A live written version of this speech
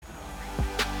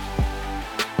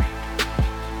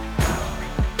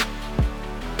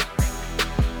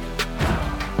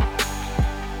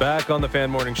Back on the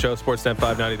Fan Morning Show, Sportsnet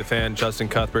 590 The Fan, Justin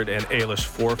Cuthbert and Ailish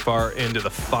Forfar into the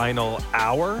final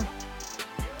hour.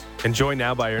 And joined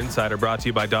now by our insider, brought to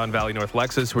you by Don Valley North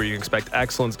Lexus, where you can expect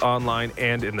excellence online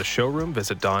and in the showroom.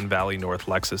 Visit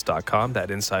DonValleyNorthLexus.com.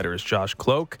 That insider is Josh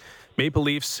Cloak, Maple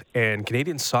Leafs and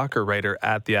Canadian soccer writer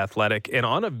at The Athletic. And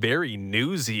on a very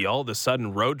newsy, all of a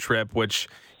sudden, road trip, which,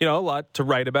 a lot to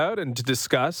write about and to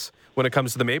discuss when it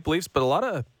comes to the Maple Leafs, but a lot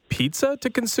of pizza to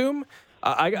consume.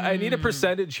 I need a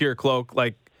percentage here, Cloak.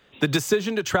 Like, the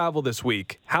decision to travel this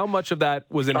week, how much of that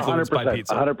was influenced by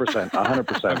pizza? 100%.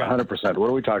 What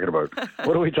are we talking about?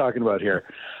 What are we talking about here?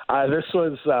 This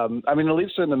was, the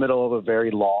Leafs are in the middle of a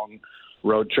very long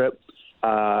road trip.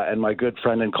 And my good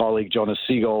friend and colleague, Jonas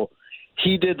Siegel,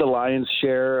 he did the lion's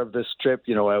share of this trip,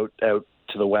 out to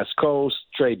the West Coast,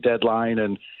 trade deadline.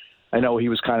 And I know he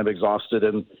was kind of exhausted.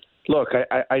 And look,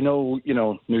 I know,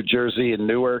 New Jersey and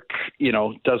Newark,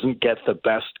 doesn't get the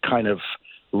best kind of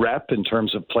rep in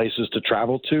terms of places to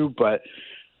travel to. But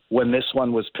when this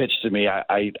one was pitched to me,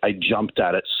 I jumped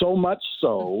at it. So much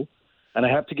so, and I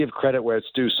have to give credit where it's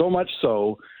due, so much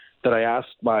so that I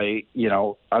asked my,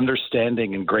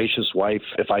 understanding and gracious wife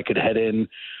if I could head in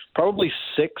probably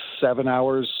 6-7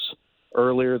 hours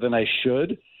earlier than I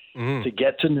should to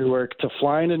get to Newark, to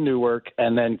fly into Newark,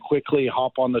 and then quickly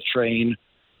hop on the train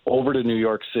over to New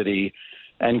York City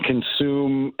and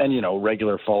consume, and,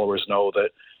 regular followers know that,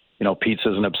 pizza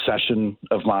is an obsession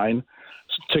of mine,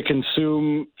 to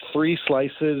consume three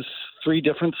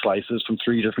different slices from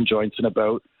three different joints in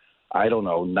about,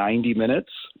 90 minutes.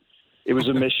 It was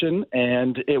a mission,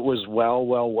 and it was well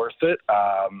worth it.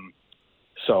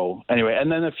 So anyway,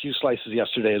 and then a few slices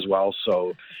yesterday as well.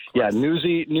 So yeah,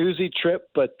 newsy trip,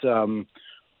 but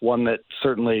one that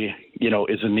certainly,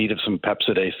 is in need of some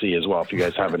Pepsid AC as well, if you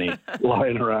guys have any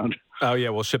lying around. Oh, yeah,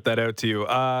 we'll ship that out to you.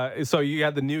 So you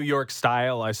had the New York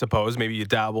style, I suppose. Maybe you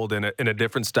dabbled in a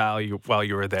different style while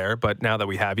you were there. But now that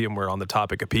we have you and we're on the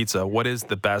topic of pizza, what is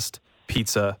the best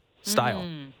pizza style?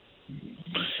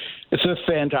 It's a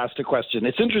fantastic question.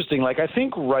 It's interesting. I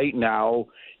think right now,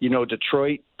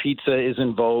 Detroit pizza is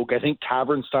in vogue. I think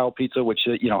tavern-style pizza, which,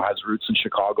 has roots in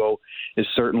Chicago, is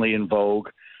certainly in vogue.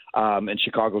 And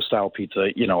Chicago-style pizza,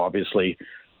 obviously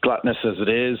gluttonous as it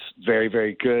is, very,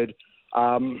 very good.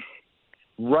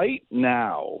 Right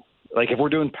now, if we're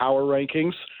doing power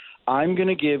rankings, I'm going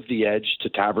to give the edge to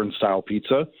tavern-style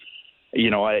pizza.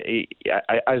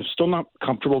 I'm still not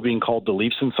comfortable being called the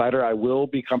Leafs Insider. I will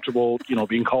be comfortable,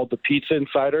 being called the Pizza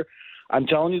Insider. I'm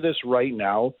telling you this right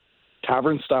now.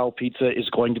 Tavern-style pizza is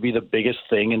going to be the biggest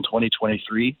thing in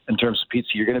 2023 in terms of pizza.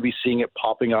 You're going to be seeing it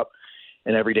popping up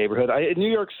in every neighborhood. New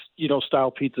York's,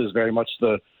 style pizza is very much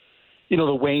the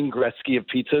Wayne Gretzky of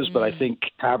pizzas, but I think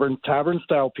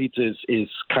tavern-style pizza is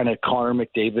kind of Connor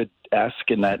McDavid-esque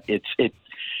in that it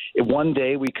one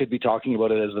day we could be talking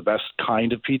about it as the best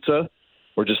kind of pizza.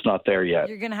 We're just not there yet.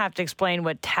 You're going to have to explain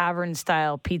what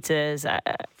tavern-style pizza is.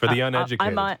 For the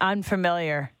uneducated. I'm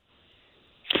unfamiliar.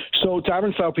 So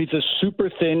tavern-style pizza is super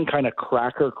thin, kind of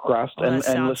cracker crust. That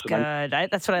sounds good.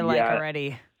 That's what I like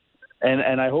already.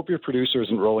 And I hope your producer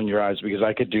isn't rolling your eyes because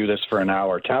I could do this for an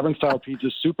hour. Tavern-style pizza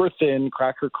is super thin,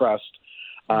 cracker crust,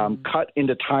 cut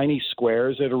into tiny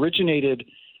squares. It originated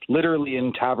literally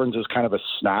in taverns as kind of a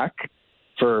snack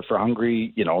for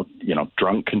hungry,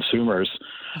 drunk consumers.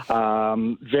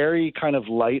 Very kind of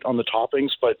light on the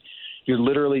toppings, but you're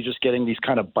literally just getting these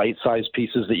kind of bite-sized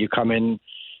pieces that you come in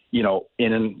again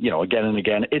and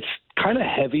again. It's kind of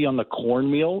heavy on the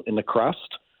cornmeal in the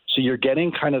crust. So you're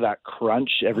getting kind of that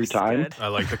crunch every time. Good. I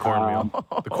like the cornmeal.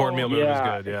 The cornmeal move is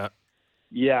good, yeah.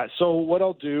 Yeah, so what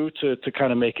I'll do to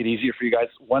kind of make it easier for you guys,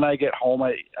 when I get home,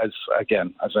 as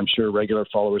I'm sure regular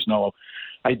followers know,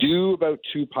 I do about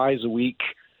 2 pies a week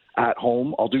at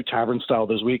home. I'll do tavern style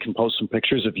this week and post some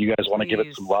pictures if you guys want to give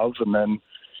it some love. And then,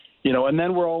 and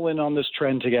then we're all in on this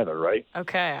trend together, right?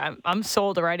 Okay, I'm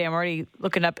sold already. I'm already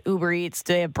looking up Uber Eats.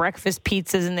 Do they have breakfast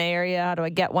pizzas in the area? How do I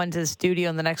get one to the studio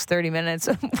in the next 30 minutes?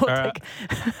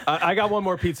 I got one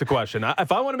more pizza question.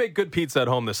 If I want to make good pizza at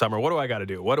home this summer, what do I got to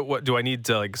do? What do I need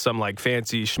to some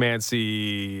fancy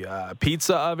schmancy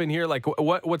pizza oven here?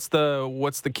 What's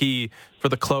the key for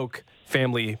the Cloak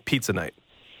family pizza night?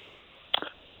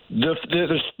 There's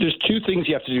 2 things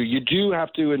you have to do. You do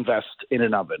have to invest in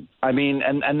an oven. I mean,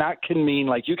 and that can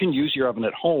mean you can use your oven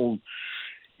at home,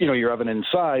 your oven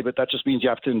inside, but that just means you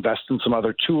have to invest in some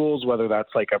other tools, whether that's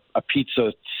a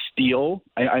pizza steel.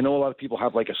 I know a lot of people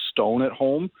have a stone at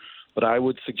home, but I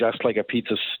would suggest a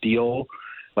pizza steel.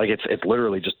 It's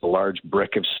literally just a large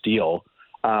brick of steel.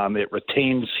 It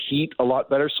retains heat a lot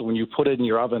better. So when you put it in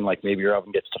your oven, maybe your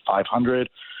oven gets to 500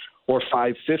 or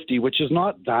 550, which is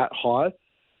not that hot.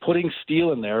 putting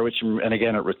steel in there, and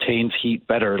again, it retains heat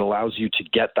better. It allows you to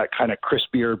get that kind of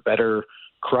crispier, better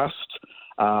crust.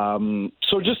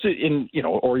 So just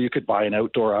or you could buy an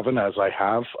outdoor oven, as I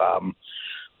have.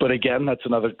 But again, that's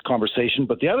another conversation.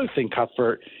 But the other thing,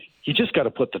 Cuthbert, you just got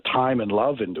to put the time and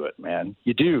love into it, man.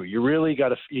 You do. You really got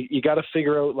to. You got to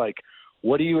figure out, like,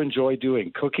 what do you enjoy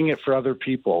doing? Cooking it for other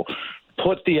people.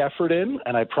 Put the effort in,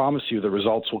 and I promise you the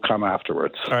results will come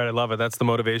afterwards. All right, I love it. That's the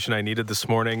motivation I needed this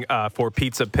morning. For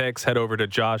Pizza Picks, head over to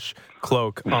Josh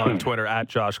Cloak on Twitter, at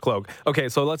Josh Cloak. Okay,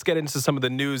 so let's get into some of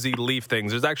the newsy Leaf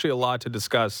things. There's actually a lot to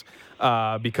discuss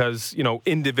because,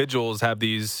 individuals have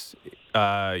these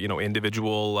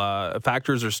individual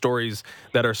factors or stories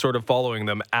that are sort of following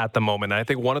them at the moment. And I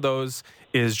think one of those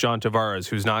is John Tavares,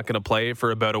 who's not going to play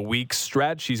for about a week's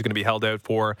stretch. He's going to be held out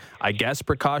for, I guess,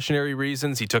 precautionary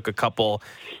reasons. He took a couple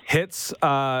hits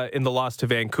in the loss to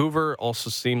Vancouver. Also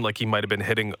seemed like he might have been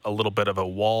hitting a little bit of a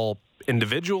wall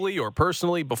individually or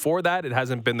personally before that. It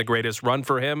hasn't been the greatest run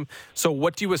for him. So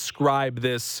what do you ascribe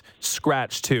this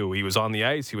scratch to? He was on the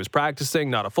ice, he was practicing,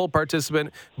 not a full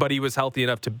participant, but he was healthy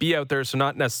enough to be out there, so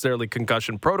not necessarily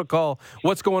concussion protocol.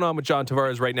 What's going on with John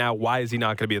Tavares right now? Why is he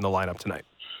not going to be in the lineup tonight?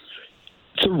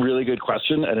 It's a really good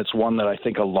question, and it's one that I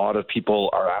think a lot of people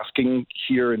are asking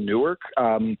here in Newark.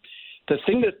 The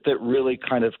thing that really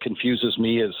kind of confuses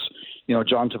me is,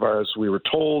 John Tavares, we were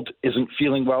told, isn't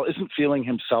feeling well, isn't feeling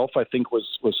himself, I think was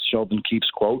Sheldon Keefe's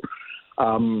quote.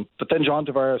 But then John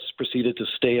Tavares proceeded to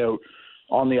stay out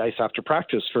on the ice after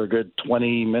practice for a good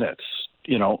 20 minutes,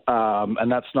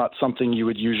 and that's not something you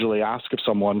would usually ask of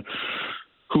someone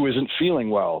who isn't feeling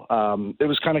well. It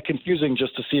was kind of confusing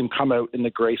just to see him come out in the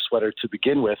gray sweater to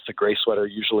begin with, the gray sweater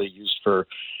usually used for,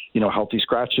 healthy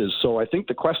scratches. So I think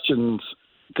the questions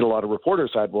that a lot of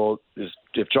reporters had,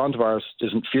 if John Tavares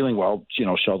isn't feeling well,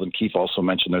 Sheldon Keefe also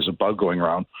mentioned there's a bug going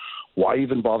around, why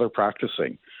even bother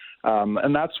practicing?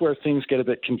 And that's where things get a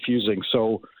bit confusing.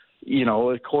 So,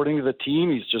 according to the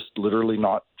team, he's just literally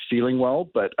not feeling well.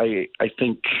 But I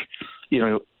think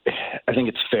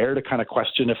it's fair to kind of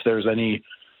question if there's any,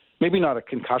 maybe not a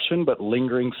concussion, but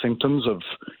lingering symptoms of,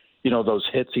 those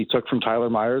hits he took from Tyler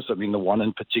Myers. I mean, the one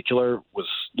in particular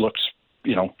looked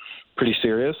pretty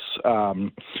serious.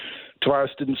 Tavares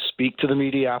didn't speak to the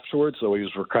media afterwards, though he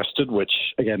was requested, which,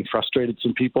 again, frustrated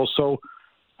some people. So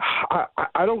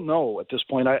I don't know at this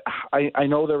point. I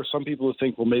know there were some people who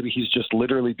think, well, maybe he's just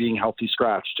literally being healthy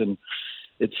scratched, and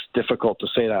it's difficult to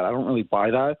say that. I don't really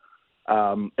buy that.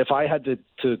 If I had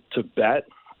to bet,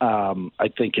 I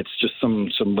think it's just some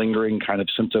lingering kind of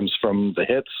symptoms from the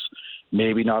hits,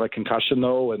 maybe not a concussion,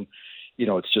 though, and,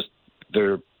 it's just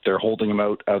they're holding him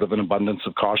out of an abundance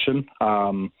of caution.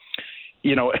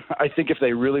 I think if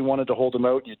they really wanted to hold him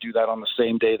out, you do that on the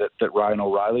same day that Ryan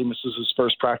O'Reilly misses his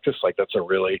first practice. Like, that's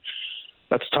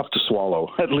tough to swallow,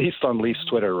 at least on Leafs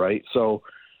Twitter, right? So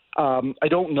I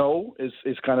don't know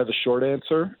is kind of the short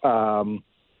answer.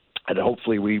 And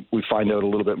hopefully we find out a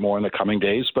little bit more in the coming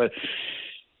days. But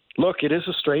look, it is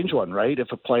a strange one, right?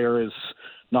 If a player is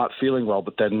not feeling well,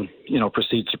 but then,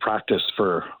 proceeds to practice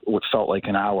for what felt like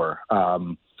an hour.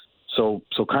 So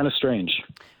kind of strange.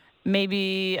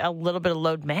 Maybe a little bit of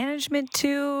load management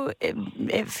too.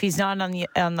 If he's not on the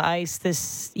ice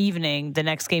this evening, the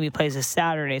next game he plays is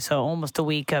Saturday, so almost a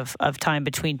week of time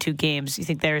between two games. You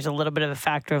think there's a little bit of a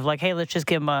factor of like, hey, let's just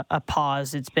give him a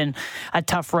pause. It's been a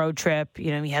tough road trip.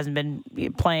 He hasn't been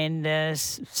playing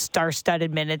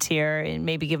star-studded minutes here, and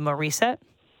maybe give him a reset.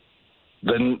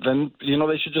 Then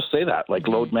they should just say that, like,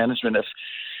 load management.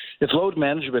 If load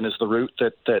management is the route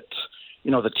that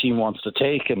the team wants to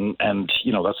take, and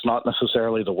that's not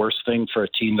necessarily the worst thing for a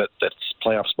team that's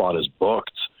playoff spot is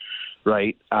booked,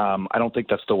 right? I don't think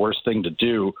that's the worst thing to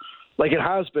do. Like, it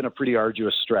has been a pretty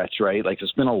arduous stretch, right? Like,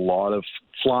 there's been a lot of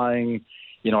flying.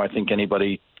 I think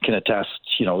anybody can attest,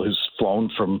 who's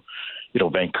flown from,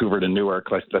 Vancouver to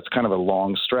Newark. Like, that's kind of a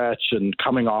long stretch, and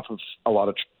coming off of a lot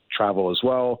of travel as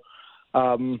well.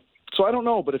 So I don't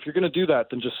know, but if you're going to do that,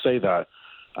 then just say that.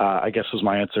 I guess was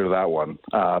my answer to that one,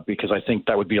 because I think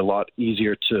that would be a lot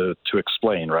easier to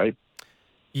explain, right?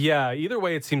 Yeah, either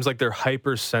way, it seems like they're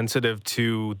hypersensitive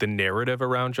to the narrative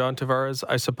around John Tavares,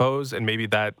 I suppose, and maybe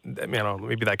that,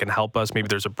 maybe that can help us. Maybe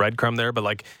there's a breadcrumb there, but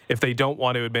like, if they don't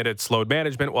want to admit it's load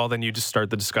management, well, then you just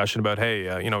start the discussion about, hey,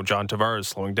 John Tavares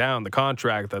slowing down the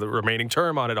contract, the remaining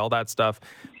term on it, all that stuff.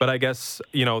 But I guess,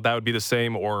 that would be the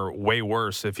same or way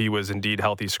worse if he was indeed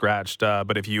healthy scratched.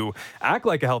 But if you act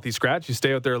like a healthy scratch, you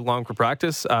stay out there long for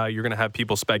practice, you're going to have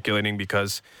people speculating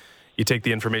because you take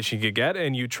the information you can get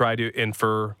and you try to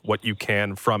infer what you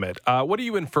can from it. What are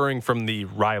you inferring from the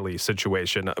Riley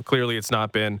situation? Clearly, it's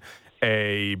not been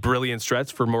a brilliant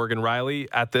stretch for Morgan Riley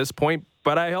at this point,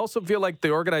 but I also feel like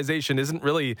the organization isn't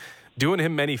really doing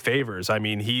him many favors. I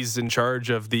mean, he's in charge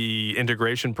of the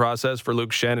integration process for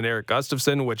Luke Schenn and Eric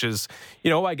Gustafsson, which is,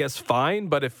 I guess fine.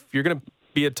 But if you're going to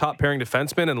be a top pairing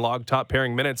defenseman and log top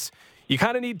pairing minutes, you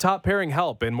kind of need top pairing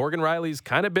help. And Morgan Rielly's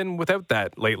kind of been without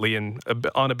that lately and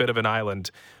on a bit of an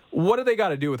island. What do they got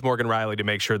to do with Morgan Rielly to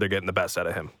make sure they're getting the best out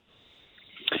of him?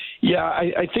 Yeah,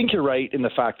 I think you're right in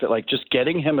the fact that, just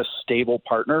getting him a stable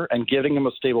partner and getting him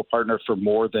a stable partner for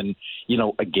more than,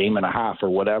 a game and a half or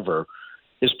whatever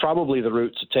is probably the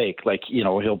route to take.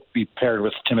 He'll be paired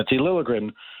with Timothy Liljegren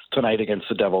tonight against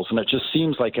the Devils. And it just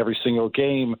seems like every single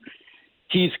game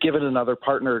he's given another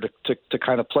partner to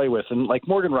kind of play with. And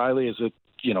Morgan Rielly is a,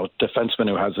 defenseman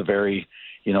who has a very,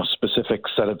 specific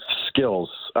set of skills.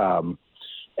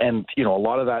 And, a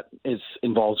lot of that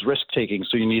involves risk-taking,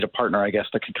 so you need a partner, I guess,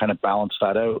 that can kind of balance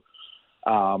that out.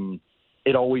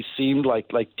 It always seemed like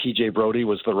TJ Brody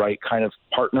was the right kind of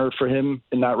partner for him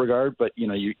in that regard, but,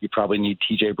 you probably need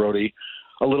TJ Brody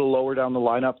a little lower down the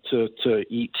lineup to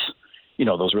eat,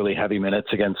 those really heavy minutes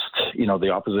against, the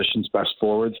opposition's best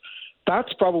forwards.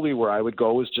 That's probably where I would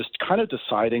go, is just kind of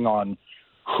deciding on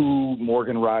who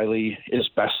Morgan Rielly is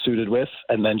best suited with,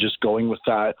 and then just going with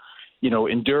that.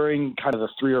 Enduring kind of the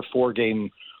 3 or 4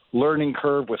 game learning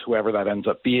curve with whoever that ends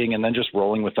up being, and then just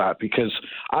rolling with that, because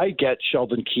I get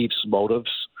Sheldon Keefe's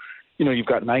motives. You've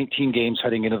got 19 games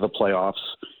heading into the playoffs.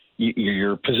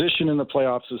 Your position in the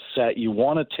playoffs is set. You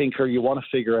want to tinker. You want to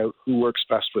figure out who works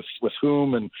best with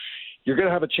whom, and you're going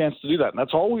to have a chance to do that. And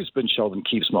that's always been Sheldon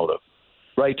Keefe's motive,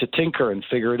 right? To tinker and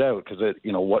figure it out, because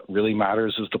what really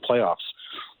matters is the playoffs.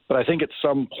 But I think at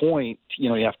some point,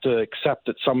 you have to accept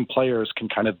that some players can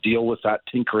kind of deal with that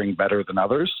tinkering better than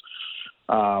others.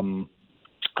 And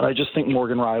I just think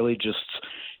Morgan Rielly just,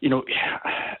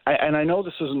 and I know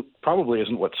this probably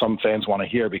isn't what some fans want to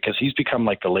hear, because he's become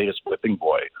like the latest whipping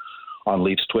boy on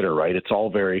Leafs Twitter, right? It's all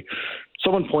very,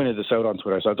 someone pointed this out on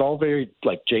Twitter, so it's all very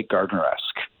like Jake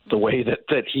Gardner-esque, the way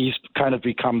that he's kind of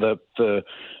become the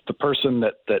person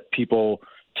that people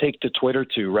take to Twitter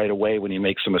to right away when he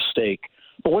makes a mistake.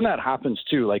 But when that happens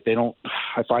too, I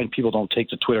find people don't take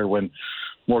to Twitter when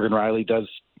Morgan Rielly does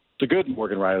the good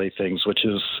Morgan Rielly things, which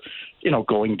is,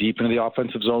 going deep into the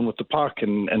offensive zone with the puck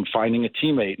and finding a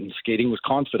teammate and skating with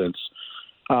confidence.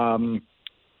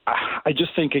 I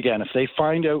just think, again, if they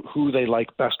find out who they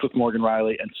like best with Morgan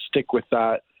Rielly and stick with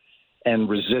that and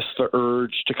resist the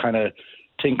urge to kind of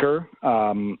tinker,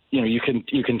 you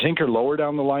can tinker lower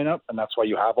down the lineup, and that's why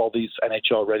you have all these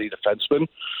NHL-ready defensemen.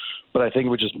 But I think it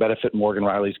would just benefit Morgan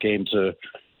Rielly's game to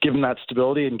give him that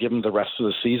stability and give him the rest of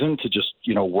the season to just,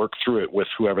 work through it with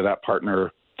whoever that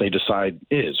partner they decide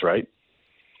is, right?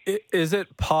 Is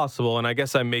it possible, and I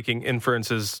guess I'm making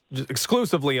inferences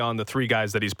exclusively on the 3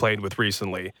 guys that he's played with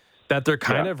recently, that they're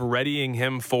kind of readying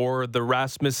him for the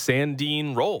Rasmus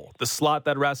Sandin role, the slot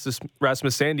that Rasmus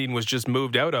Sandin was just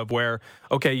moved out of, where,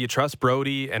 okay, you trust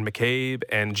Brody and McCabe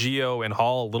and Gio and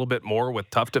Hall a little bit more with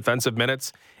tough defensive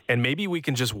minutes, and maybe we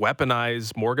can just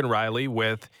weaponize Morgan Rielly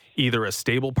with either a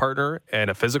stable partner and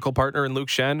a physical partner in Luke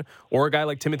Schenn, or a guy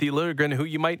like Timothy Liljegren, who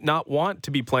you might not want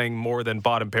to be playing more than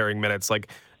bottom pairing minutes.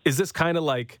 Is this kind of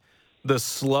like the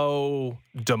slow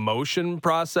demotion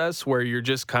process where you're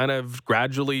just kind of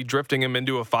gradually drifting him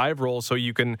into a 5 role so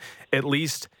you can at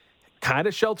least kind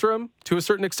of shelter him to a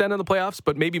certain extent in the playoffs,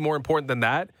 but maybe more important than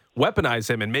that, weaponize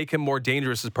him and make him more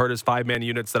dangerous as part of his 5-man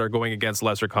units that are going against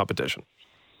lesser competition?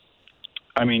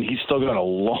 I mean, he's still got a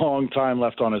long time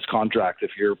left on his contract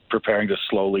if you're preparing to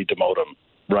slowly demote him,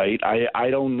 right? I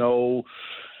don't know.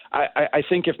 I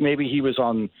think if maybe he was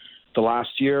on the last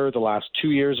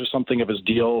 2 years or something of his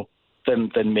deal, then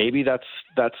maybe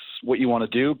that's what you want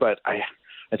to do. But I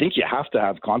think you have to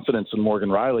have confidence in Morgan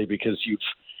Rielly, because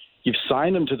you've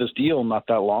signed him to this deal not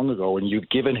that long ago, and you've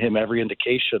given him every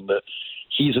indication that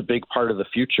he's a big part of the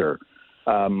future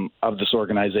of this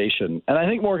organization. And I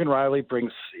think Morgan Rielly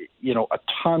brings, a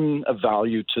ton of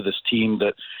value to this team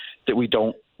that we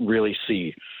don't really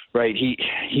see. Right.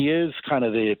 He is kind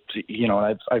of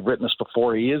I've written this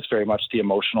before. He is very much the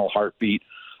emotional heartbeat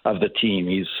of the team.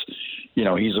 He's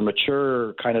a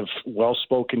mature, kind of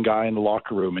well-spoken guy in the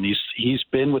locker room, and he's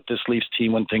been with this Leafs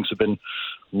team when things have been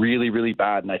really, really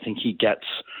bad. And I think he gets,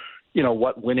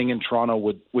 what winning in Toronto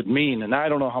would mean. And I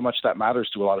don't know how much that matters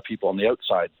to a lot of people on the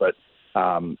outside, but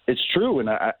it's true. And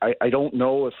I don't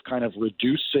know if kind of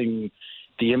reducing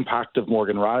the impact of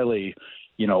Morgan Rielly,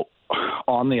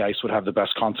 on the ice would have the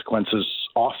best consequences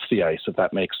off the ice, if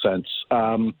that makes sense.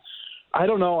 I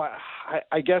don't know.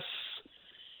 I guess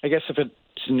if it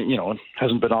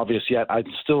hasn't been obvious yet, I'm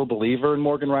still a believer in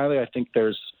Morgan Rielly. I think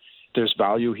there's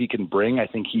value he can bring. I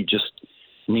think he just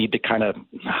need to kind of,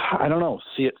 I don't know,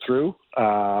 see it through.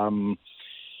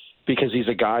 Because he's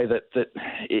a guy that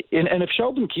and if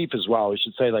Sheldon Keefe as well, we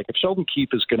should say, like, if Sheldon Keefe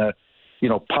is going to,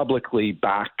 publicly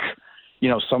back,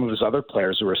 some of his other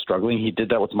players who are struggling. He did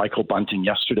that with Michael Bunting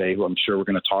yesterday, who I'm sure we're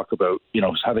going to talk about,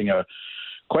 is having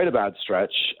quite a bad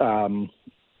stretch,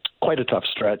 quite a tough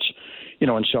stretch,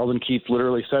 and Sheldon Keefe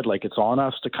literally said, like, it's on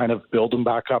us to kind of build him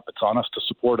back up. It's on us to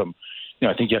support him.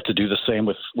 I think you have to do the same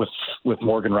with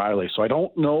Morgan Riley. So I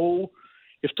don't know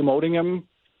if demoting him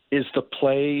is the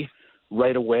play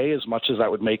right away, as much as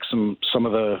that would make some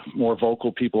of the more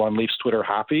vocal people on Leafs Twitter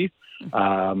happy.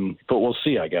 But we'll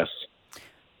see, I guess.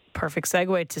 Perfect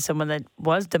segue to someone that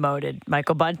was demoted,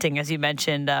 Michael Bunting, as you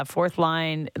mentioned. Fourth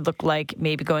line, it looked like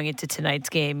maybe going into tonight's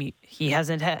game, he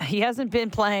hasn't been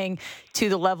playing to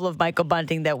the level of Michael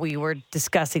Bunting that we were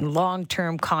discussing.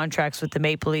 Long-term contracts with the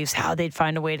Maple Leafs, how they'd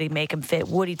find a way to make him fit.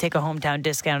 Would he take a hometown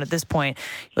discount? At this point,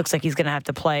 looks like he's going to have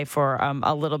to play for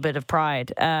a little bit of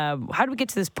pride. How do we get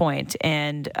to this point?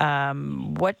 And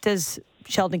what does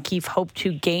Sheldon Keefe hope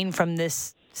to gain from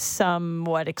this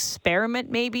somewhat experiment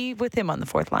maybe with him on the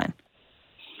fourth line?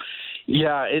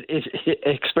 Yeah,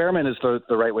 experiment is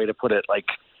the right way to put it. Like,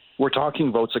 we're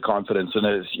talking votes of confidence, and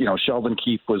as Sheldon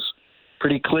Keefe was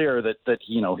pretty clear that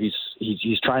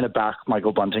he's trying to back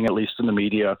Michael Bunting, at least in the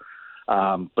media,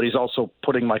 but he's also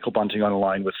putting Michael Bunting on a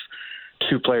line with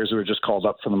two players who were just called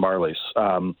up from the Marlies.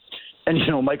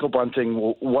 And Michael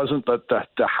Bunting wasn't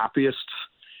the happiest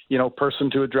person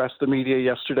to address the media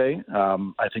yesterday.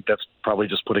 I think that's probably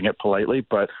just putting it politely.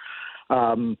 But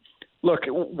look,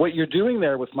 what you're doing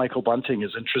there with Michael Bunting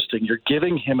is interesting. You're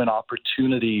giving him an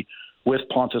opportunity with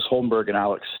Pontus Holmberg and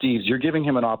Alex Steeves. You're giving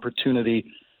him an opportunity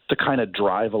to kind of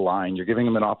drive a line. You're giving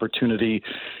him an opportunity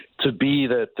to be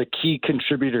the key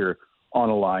contributor on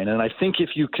a line. And I think if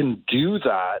you can do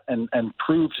that and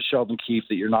prove to Sheldon Keefe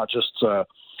that you're not just a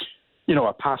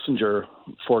passenger,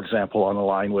 for example, on the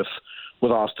line with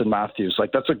Austin Matthews.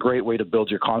 Like, that's a great way to build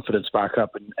your confidence back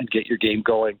up and get your game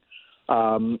going.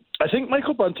 I think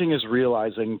Michael Bunting is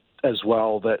realizing as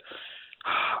well that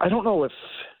I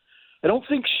don't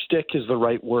think shtick is the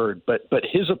right word, but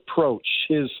his approach,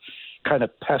 his kind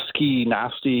of pesky,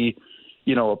 nasty,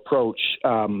 approach,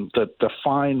 the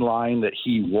fine line that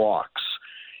he walks,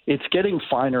 it's getting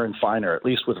finer and finer, at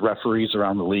least with referees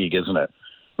around the league, isn't it?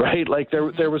 Right? Like,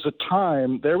 there was a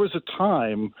time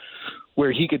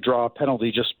where he could draw a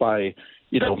penalty just by,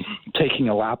 taking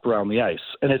a lap around the ice.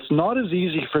 And it's not as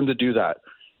easy for him to do that.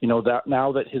 That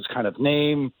now that his kind of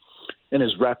name and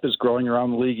his rep is growing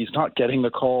around the league, he's not getting the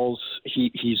calls.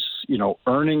 He's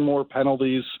earning more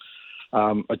penalties,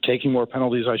 taking more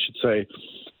penalties, I should say.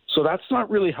 So that's not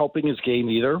really helping his game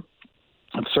either.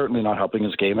 It's certainly not helping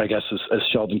his game, I guess, as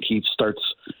Sheldon Keefe starts,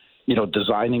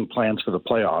 designing plans for the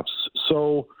playoffs.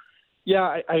 So,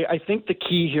 yeah, I think the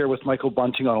key here with Michael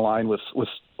Bunting on a line with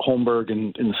Holmberg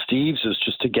and Steeves is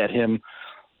just to get him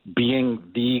being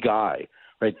the guy,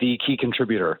 right, the key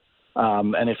contributor.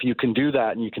 And if you can do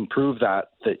that and you can prove that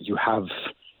you have,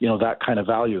 that kind of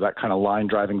value, that kind of line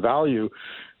driving value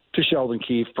to Sheldon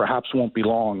Keefe, perhaps won't be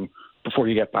long before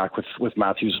you get back with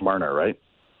Matthews and Marner, right?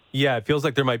 Yeah, it feels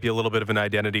like there might be a little bit of an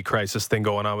identity crisis thing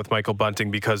going on with Michael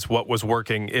Bunting because what was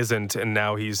working isn't, and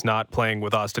now he's not playing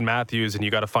with Austin Matthews, and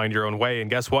you got to find your own way. And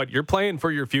guess what? You're playing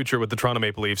for your future with the Toronto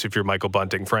Maple Leafs if you're Michael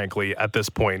Bunting, frankly, at this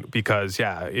point, because,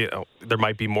 there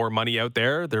might be more money out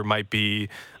there. There might be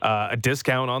a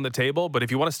discount on the table. But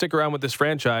if you want to stick around with this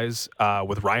franchise,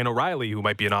 with Ryan O'Reilly, who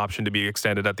might be an option to be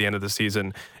extended at the end of the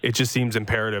season, it just seems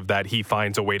imperative that he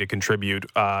finds a way to contribute,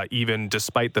 even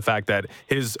despite the fact that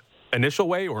his initial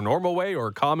way or normal way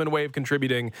or common way of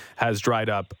contributing has dried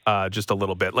up just a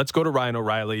little bit. Let's go to Ryan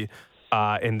O'Reilly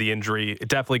and the injury. It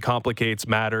definitely complicates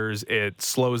matters. It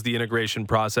slows the integration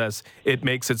process. It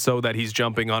makes it so that he's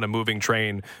jumping on a moving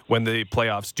train when the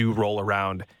playoffs do roll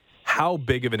around. How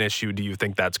big of an issue do you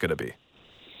think that's going to be?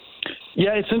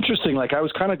 Yeah, it's interesting. Like, I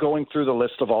was kind of going through the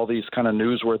list of all these kind of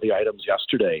newsworthy items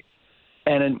yesterday.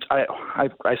 And I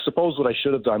suppose what I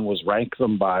should have done was rank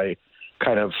them by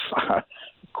kind of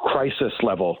crisis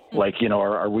level. Like,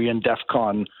 are we in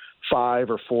DEFCON 5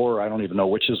 or 4? I don't even know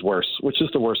which is worse. Which is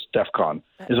the worst DEFCON?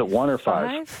 Is it 1 or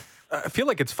 5? I feel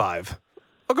like it's 5.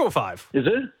 I'll go with 5. Is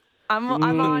it?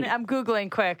 I'm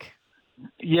Googling quick.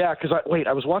 Yeah, because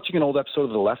I was watching an old episode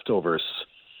of The Leftovers,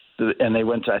 and they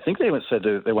went to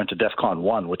DEFCON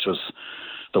 1, which was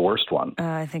the worst one.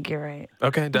 I think you're right.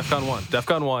 Okay, DEFCON 1.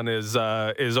 DEFCON 1 is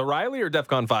O'Reilly, or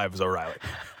DEFCON 5 is O'Reilly?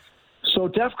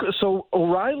 So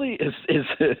O'Reilly is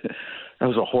that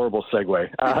was a horrible segue.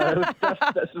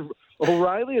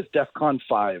 O'Reilly is DEFCON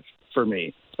 5 for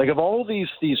me. Like, of all these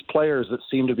players that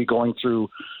seem to be going through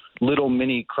little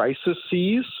mini crises,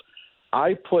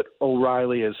 I put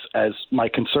O'Reilly as my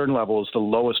concern level is the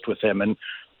lowest with him. And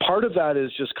part of that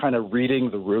is just kind of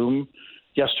reading the room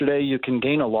yesterday. You can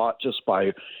gain a lot just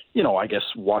by, I guess,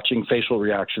 watching facial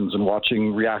reactions and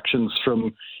watching reactions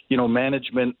from,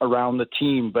 management around the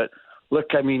team. But look,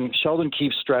 I mean, Sheldon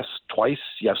Keefe stressed twice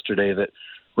yesterday that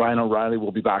Ryan O'Reilly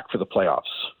will be back for the playoffs,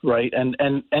 right?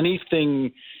 And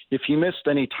anything, if he missed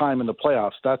any time in the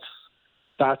playoffs, that's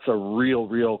a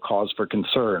real cause for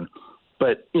concern.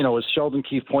 But, as Sheldon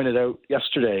Keefe pointed out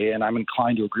yesterday, and I'm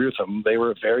inclined to agree with him, they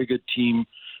were a very good team,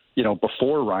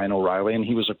 before Ryan O'Reilly, and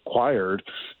he was acquired,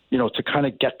 to kind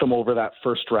of get them over that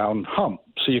first round hump.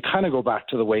 So you kind of go back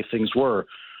to the way things were.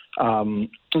 And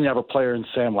you have a player in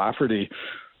Sam Lafferty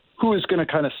who is going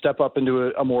to kind of step up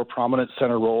into a more prominent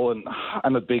center role. And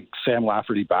I'm a big Sam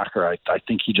Lafferty backer. I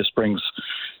think he just brings,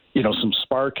 some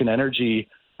spark and energy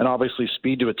and obviously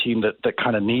speed to a team that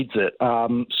kind of needs it.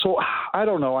 So I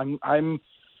don't know. I'm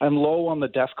low on the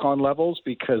DEFCON levels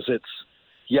because it's,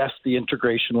 yes, the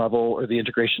integration level or the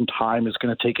integration time is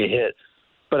going to take a hit.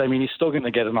 But, I mean, he's still going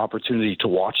to get an opportunity to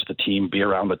watch the team, be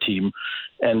around the team.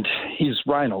 And he's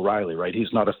Ryan O'Reilly, right?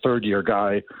 He's not a third-year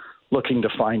guy looking to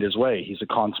find his way. He's a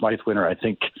Conn Smythe winner. I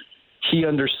think he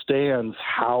understands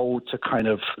how to kind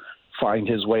of find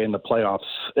his way in the playoffs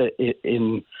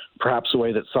in perhaps a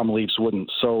way that some Leafs wouldn't.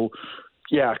 So,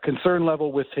 yeah, concern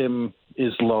level with him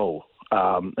is low.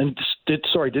 And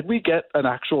did we get an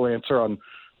actual answer on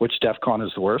which DEFCON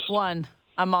is the worst? One.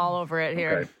 I'm all over it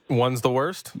here. Okay. One's the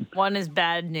worst? One is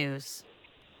bad news.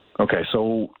 Okay,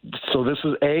 so this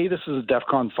is a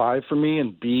DEFCON 5 for me,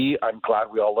 and B, I'm glad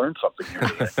we all learned something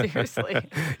here. Seriously.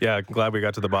 Yeah, I'm glad we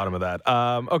got to the bottom of that.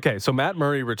 Okay, so Matt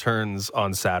Murray returns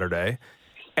on Saturday,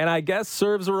 and I guess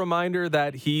serves a reminder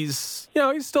that he's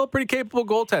still a pretty capable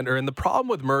goaltender. And the problem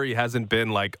with Murray hasn't been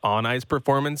like on ice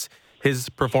performance. His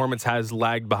performance has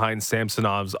lagged behind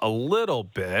Samsonov's a little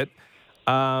bit.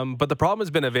 But the problem has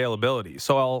been availability.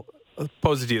 So I'll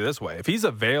pose it to you this way. If he's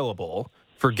available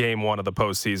for game one of the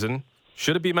postseason,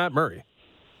 should it be Matt Murray?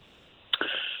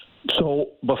 So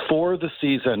before the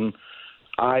season,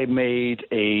 I made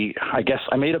a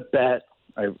bet.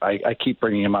 I keep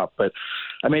bringing him up, but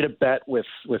I made a bet with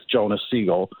Jonas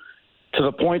Siegel to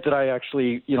the point that I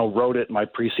actually, wrote it in my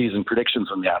preseason predictions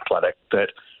in The Athletic that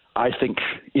I think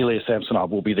Ilya Samsonov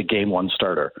will be the game one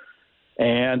starter.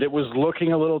 And it was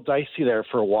looking a little dicey there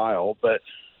for a while, but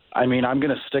I mean, I'm going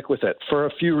to stick with it for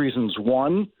a few reasons.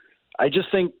 One, I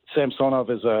just think Samsonov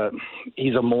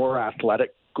he's a more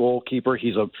athletic goalkeeper.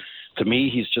 To me,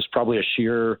 he's just probably a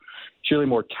sheerly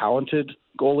more talented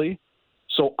goalie.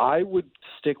 So I would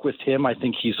stick with him. I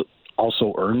think he's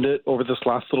also earned it over this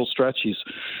last little stretch. He's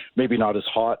maybe not as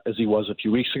hot as he was a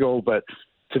few weeks ago, but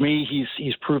to me,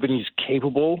 he's proven he's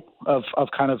capable of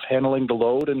kind of handling the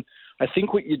load. And I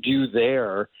think what you do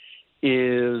there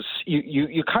is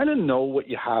you kind of know what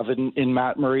you have in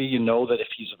Matt Murray. You know that if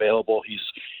he's available,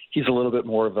 he's a little bit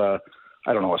more of a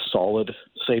solid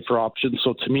safer option.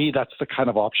 So to me, that's the kind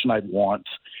of option I'd want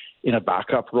in a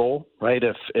backup role, right?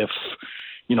 If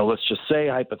let's just say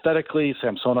hypothetically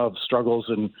Samsonov struggles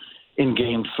in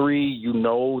game 3, you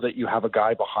know that you have a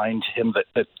guy behind him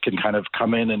that can kind of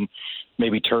come in and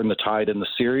maybe turn the tide in the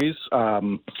series.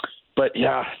 But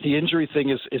yeah, the injury thing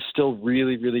is still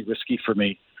really, really risky for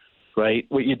me, right?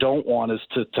 What you don't want is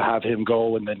to have him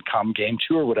go and then come game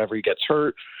 2 or whatever, he gets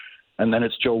hurt, and then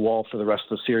it's Joe Wall for the rest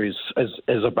of the series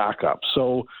as a backup.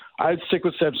 So I'd stick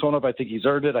with Samsonov. I think he's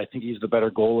earned it. I think he's the better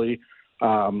goalie.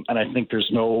 And I think there's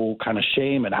no kind of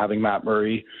shame in having Matt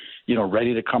Murray,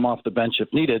 ready to come off the bench if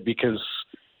needed, because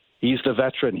he's the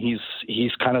veteran.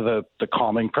 He's kind of the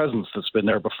calming presence that's been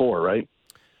there before, right?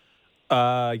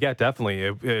 Yeah,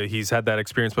 definitely. He's had that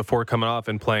experience before coming off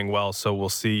and playing well, so we'll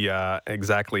see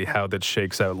exactly how that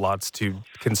shakes out. Lots to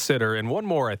consider. And one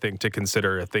more, I think, to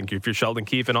consider, if you're Sheldon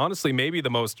Keefe. And honestly, maybe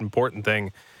the most important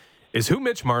thing is who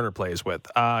Mitch Marner plays with.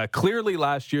 Clearly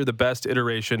last year, the best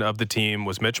iteration of the team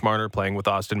was Mitch Marner playing with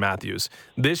Austin Matthews.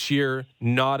 This year,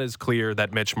 not as clear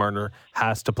that Mitch Marner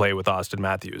has to play with Austin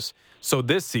Matthews. So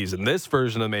this season, this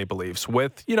version of the Maple Leafs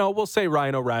with, we'll say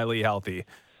Ryan O'Reilly healthy,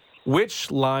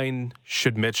 which line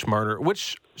should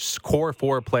which core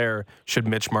 4 player should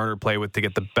Mitch Marner play with to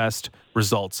get the best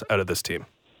results out of this team?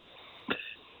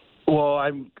 Well,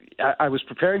 I was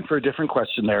preparing for a different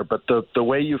question there, but the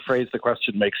way you phrase the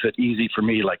question makes it easy for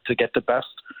me. Like, to get the best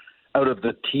out of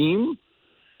the team,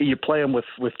 you play him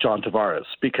with John Tavares,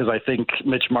 because I think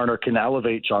Mitch Marner can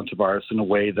elevate John Tavares in a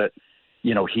way that,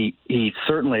 he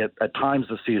certainly at times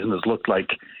this season has looked like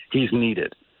he's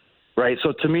needed. right?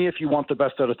 So to me, if you want the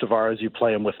best out of Tavares, you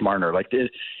play him with Marner. Like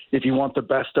if you want the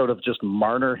best out of just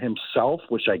Marner himself,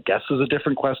 which I guess is a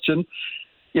different question,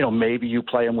 maybe you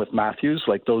play him with Matthews.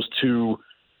 Like those two,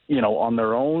 on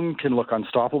their own can look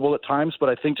unstoppable at times. But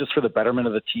I think just for the betterment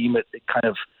of the team,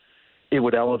 it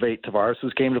would elevate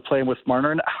Tavares' game to play him with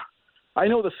Marner. And I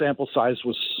know the sample size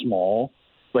was small,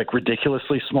 like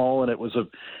ridiculously small, and it was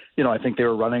I think they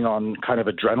were running on kind of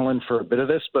adrenaline for a bit of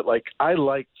this, but like I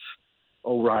liked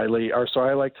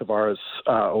Tavares,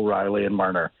 O'Reilly, and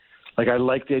Marner. Like I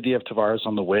like the idea of Tavares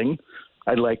on the wing.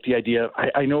 I like the idea.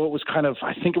 I know it was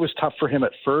I think it was tough for him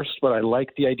at first, but I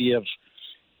like the idea of,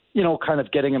 kind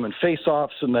of getting him in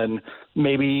face-offs and then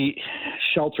maybe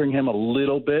sheltering him a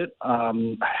little bit.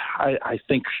 I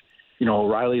think,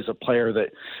 O'Reilly is a player that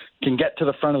can get to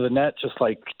the front of the net just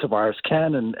like Tavares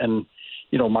can, and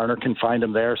Marner can find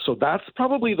him there. So that's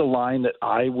probably the line that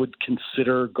I would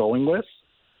consider going with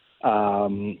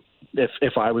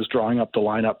if I was drawing up the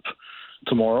lineup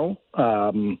tomorrow.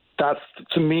 That's,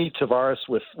 to me, Tavares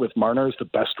with Marner is the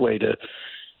best way to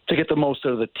get the most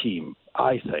out of the team,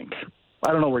 I think.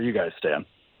 I don't know where you guys stand.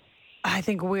 I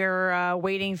think we're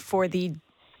waiting for the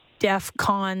DEF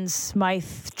CON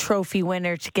Smythe Trophy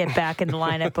winner to get back in the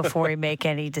lineup before we make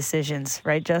any decisions.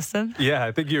 Right, Justin? Yeah,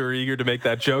 I think you were eager to make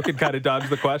that joke and kind of dodge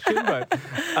the question, but...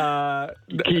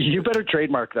 you better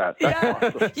trademark that. That's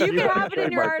awesome. You can have it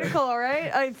in your article, all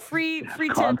right? Free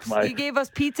tips. Smythe. You gave us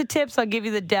pizza tips. I'll give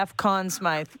you the DEF CON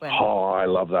Smythe winner. Oh, I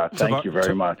love that. Thank you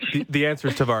very much. The answer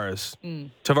is Tavares.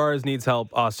 Tavares needs help.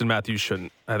 Austin Matthews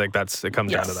shouldn't. I think it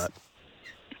comes down to that.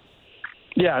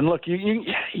 Yeah, and look, you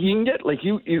can get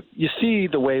you see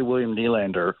the way William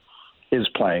Nylander is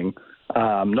playing.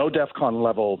 No DEFCON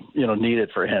level, needed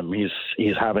for him.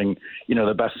 He's having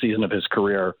the best season of his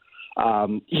career.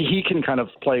 He can kind of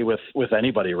play with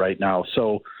anybody right now.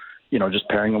 So, just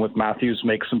pairing him with Matthews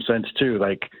makes some sense too.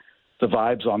 Like the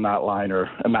vibes on that line are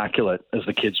immaculate, as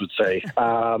the kids would say.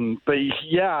 But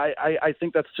yeah, I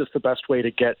think that's just the best way to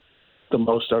get the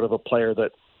most out of a player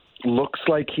that looks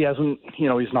like he hasn't,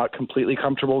 he's not completely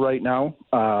comfortable right now.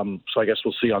 So I guess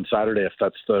we'll see on Saturday if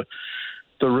that's the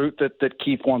route that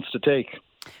Keith wants to take.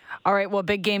 All right, well,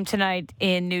 big game tonight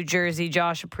in New Jersey.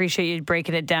 Josh, appreciate you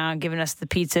breaking it down, giving us the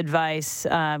pizza advice,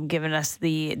 giving us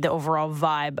the overall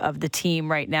vibe of the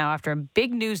team right now after a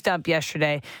big news dump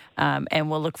yesterday. And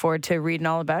we'll look forward to reading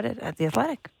all about it at The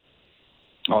Athletic.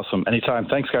 Awesome. Anytime.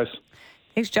 Thanks, guys.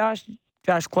 Thanks, Josh.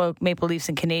 Josh Cloak, Maple Leafs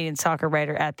and Canadian soccer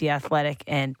writer at The Athletic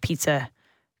and pizza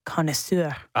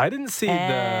connoisseur. I didn't see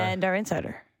and our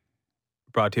insider.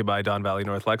 Brought to you by Don Valley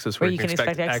North Lexus, where you can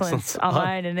expect excellence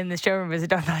online and in the showroom. Visit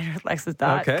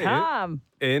DonValleyNorthLexus.com.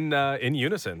 Okay, in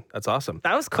unison. That's awesome.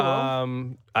 That was cool.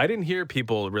 I didn't hear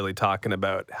people really talking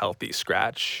about healthy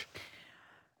scratch.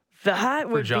 That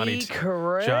would be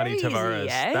crazy. Johnny Tavares.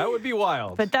 Eh? That would be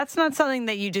wild. But that's not something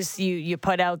that you just you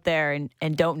put out there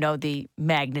and don't know the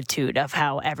magnitude of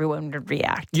how everyone would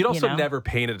react. You'd also never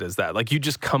paint it as that. Like you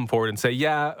just come forward and say,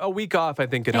 yeah, a week off I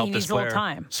think could help this player.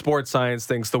 Time. Sports science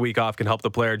thinks the week off can help the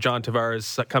player. John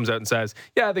Tavares comes out and says,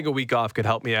 yeah, I think a week off could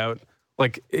help me out.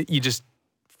 Like you just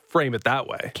frame it that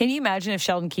way. Can you imagine if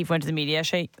Sheldon Keefe went to the media?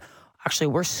 Actually,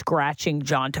 we're scratching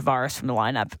John Tavares from the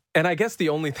lineup. And I guess the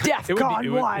only thing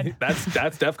DEFCON 1. That's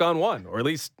DEFCON 1, or at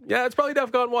least it's probably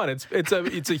DEFCON 1.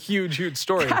 It's a huge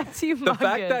story. That's humongous. The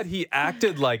fact that he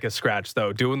acted like a scratch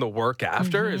though, doing the work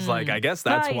after is like I guess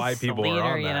that's why people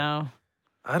are on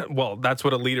that. Well, that's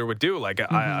what a leader would do. Like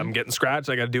I'm getting scratched,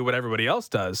 I got to do what everybody else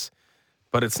does.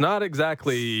 But it's not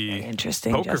exactly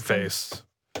interesting. Poker Justin. Face.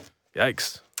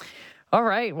 Yikes. All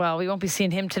right. Well, we won't be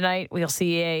seeing him tonight. We'll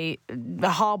see a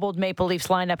hobbled Maple Leafs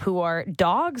lineup who are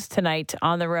dogs tonight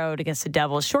on the road against the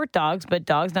Devils. Short dogs, but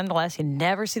dogs nonetheless. You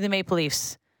never see the Maple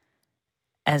Leafs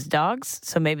as dogs,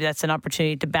 so maybe that's an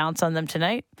opportunity to bounce on them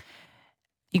tonight.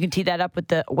 You can tee that up with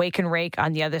the Wake and Rake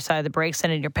on the other side of the break.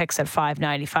 Send in your picks at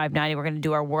 590. 590. We're going to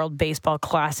do our World Baseball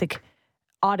Classic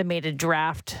automated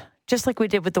draft, just like we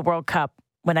did with the World Cup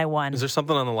when I won. Is there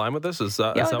something on the line with this? Is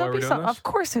that why we're doing this? Of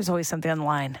course there's always something on the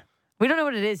line. We don't know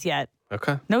what it is yet.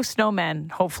 Okay. No snowman.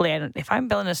 Hopefully, if I'm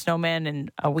building a snowman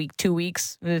in a week, 2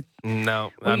 weeks,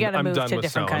 no, we got to move done to a with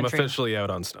different snow. country. I'm officially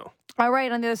out on snow. All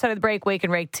right, on the other side of the break, Wake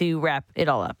and Rake to wrap it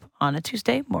all up on a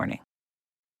Tuesday morning.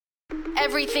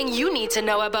 Everything you need to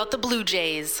know about the Blue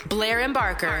Jays. Blair and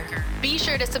Barker. Be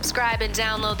sure to subscribe and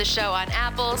download the show on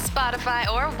Apple,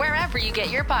 Spotify, or wherever you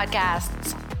get your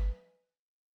podcasts.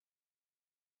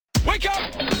 Wake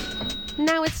up!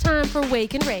 Now it's time for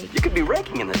Wake and Rake. You could be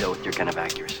raking in the dough with your kind of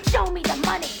accuracy. Show me the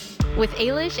money. With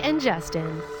Ailish and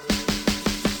Justin.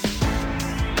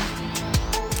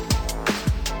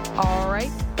 All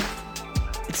right.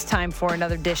 It's time for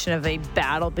another edition of a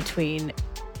battle between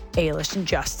Ailish and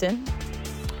Justin.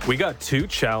 We got 2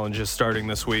 challenges starting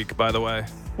this week, by the way.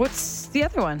 What's the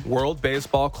other one? World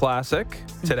Baseball Classic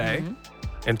today.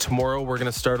 And tomorrow we're going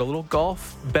to start a little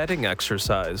golf betting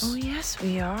exercise. Oh, yes,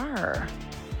 we are.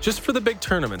 Just for the big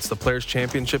tournaments, the Players'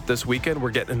 Championship this weekend,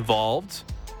 we're getting involved.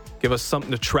 Give us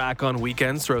something to track on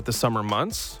weekends throughout the summer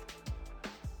months.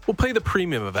 We'll play the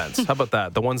premium events. How about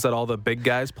that? The ones that all the big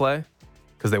guys play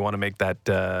because they want to make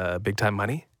that big-time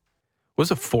money. Was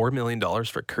it $4 million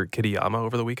for Kurt Kitayama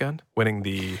over the weekend, winning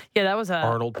the that was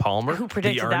Arnold Palmer? Who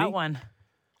predicted that one?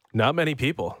 Not many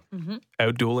people.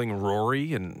 Outdueling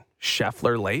Rory and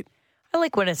Scheffler late. I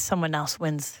like when it's someone else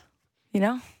wins, you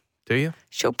know? Do you?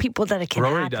 Show people that it can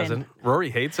Rory happen. doesn't. Rory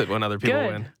hates it when other people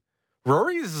win.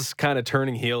 Rory's kind of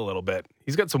turning heel a little bit.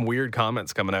 He's got some weird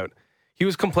comments coming out. He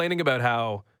was complaining about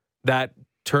how that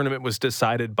tournament was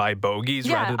decided by bogeys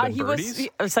rather than birdies.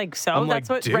 It's like, I'm that's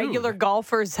what regular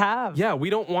golfers have. Yeah,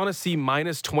 we don't want to see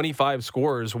minus 25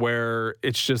 scores where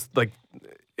it's just like,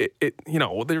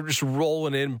 they're just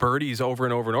rolling in birdies over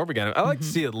and over and over again. I like to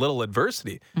see a little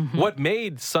adversity. What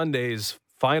made Sunday's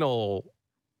final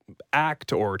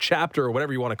act or chapter or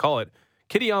whatever you want to call it,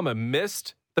 Kitayama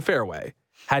missed the fairway,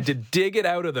 had to dig it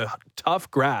out of the tough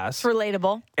grass. It's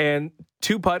relatable. And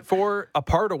 2-putt for a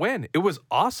par to win. It was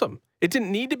awesome. It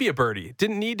didn't need to be a birdie. It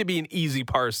didn't need to be an easy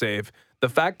par save. The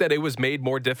fact that it was made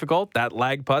more difficult, that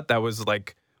lag putt that was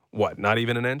like, not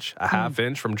even an inch, a half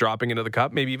inch from dropping into the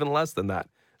cup, maybe even less than that.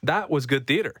 That was good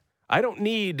theater. I don't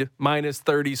need minus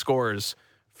 30 scores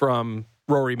from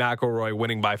Rory McIlroy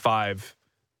winning by 5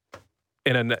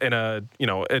 in a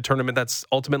tournament that's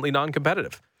ultimately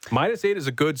non-competitive. Minus 8 is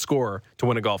a good score to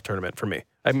win a golf tournament for me.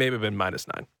 I may have been minus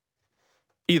 9.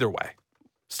 Either way,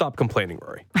 stop complaining,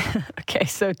 Rory. Okay,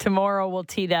 so tomorrow we'll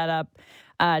tee that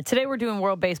up. Today we're doing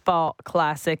World Baseball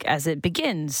Classic as it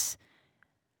begins.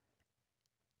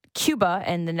 Cuba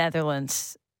and the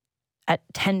Netherlands at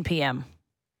 10 p.m.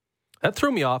 That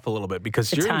threw me off a little bit because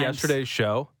during yesterday's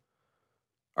show,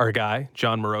 our guy,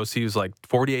 John Morosi, was like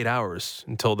 48 hours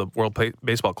until the World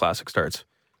Baseball Classic starts.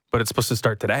 But it's supposed to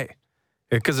start today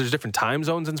because there's different time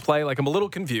zones in play. Like, I'm a little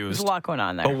confused. There's a lot going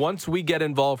on there. But once we get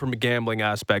involved from a gambling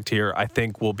aspect here, I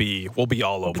think we'll be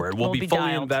all over it. We'll be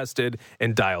fully invested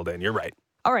and dialed in. You're right.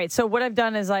 All right. So what I've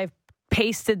done is I've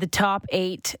pasted the top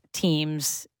 8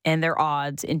 teams and their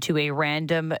odds into a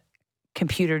random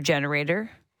computer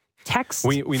generator. Text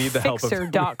we need the help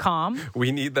Fixer.com.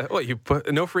 We need the you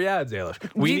put no free ads, Ailish.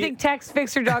 Do you think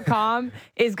TextFixer.com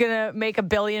is gonna make $1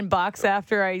 billion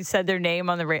after I said their name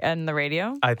on the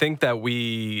radio? I think that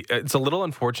it's a little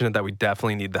unfortunate that we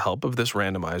definitely need the help of this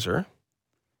randomizer.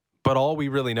 But all we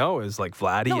really know is like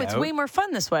Vladdy. No, it's way more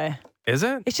fun this way. Is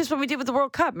it? It's just what we did with the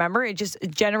World Cup. Remember, it just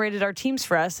generated our teams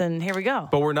for us, and here we go.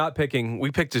 But we're not picking. We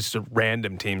picked just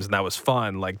random teams, and that was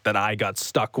fun. Like that, I got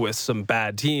stuck with some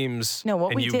bad teams. No, what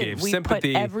and we you did, gave we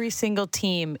sympathy. put every single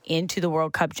team into the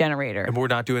World Cup generator. And we're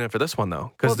not doing it for this one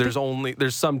though, because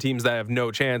there's some teams that have no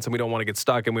chance, and we don't want to get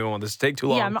stuck, and we don't want this to take too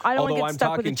long. Yeah, I don't want to get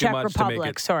stuck with the Czech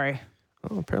Republic. Sorry.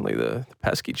 Oh, apparently the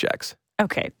pesky Czechs.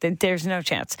 Okay, there's no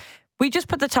chance. We just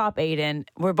put the top 8 in.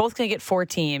 We're both going to get 4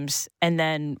 teams, and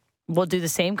then we'll do the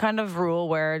same kind of rule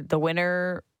where the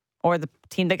winner or the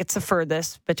team that gets the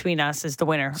furthest between us is the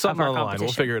winner of our competition. Line.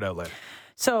 We'll figure it out later.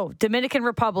 So, Dominican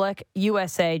Republic,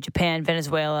 USA, Japan,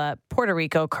 Venezuela, Puerto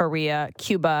Rico, Korea,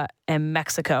 Cuba, and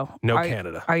Mexico.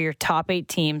 Canada. Are your top 8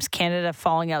 teams. Canada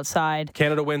falling outside.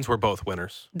 Canada wins. We're both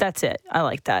winners. That's it. I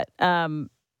like that.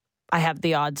 I have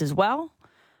the odds as well.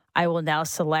 I will now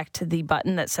select the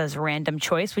button that says random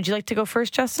choice. Would you like to go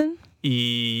first, Justin?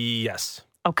 Yes.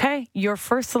 Okay. Your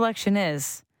first selection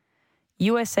is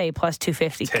USA plus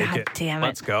 250. Take it. Damn it.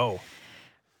 Let's go.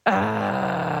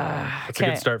 That's a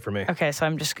good start for me. Okay, so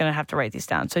I'm just going to have to write these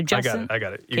down. So Justin, I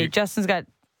got it. Okay, Justin's got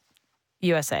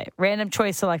USA. Random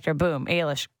choice selector. Boom.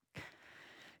 Ailish.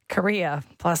 Korea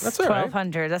plus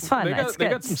 1,200. Right. That's fun. They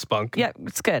got some spunk. Yeah,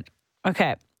 it's good.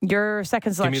 Okay. Your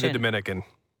second selection. Give me the Dominican.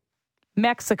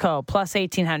 Mexico plus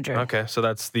 1,800. Okay, so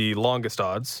that's the longest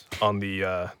odds on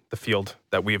the field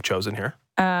that we have chosen here.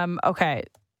 Okay.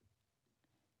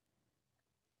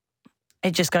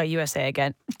 It just got USA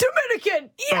again. Dominican!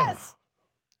 Yes!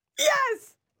 Oh.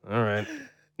 Yes! All right.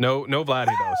 No Vladdy,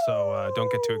 though, so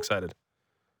don't get too excited.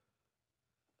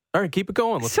 All right, keep it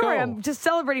going. Let's go. Sorry, I'm just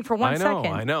celebrating for 1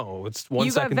 second. I know. It's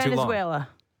 1 second too long. You got Venezuela.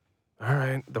 All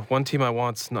right. The one team I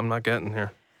want, I'm not getting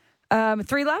here.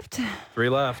 3 left? 3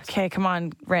 left. Okay, come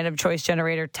on. Random choice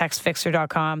generator,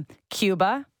 textfixer.com.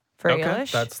 Cuba for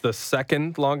Ailish. That's the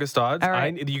second longest odds. All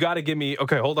right. You got to give me,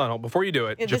 okay, hold on. Before you do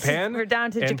it, Japan, we're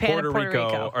down to and Japan Puerto and Puerto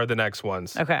Rico are the next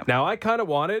ones. Okay. Now, I kind of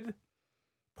wanted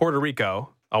Puerto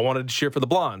Rico. I wanted to cheer for the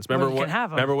Blondes. Remember what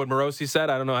Morosi said?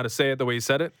 I don't know how to say it the way he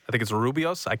said it. I think it's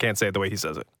Rubios. I can't say it the way he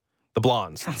says it. The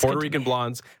Blondes. Puerto Rican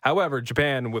Blondes. However,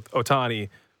 Japan with Otani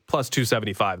plus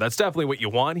 275. That's definitely what you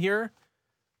want here,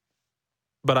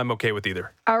 but I'm okay with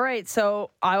either. All right,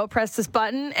 so I will press this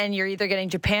button, and you're either getting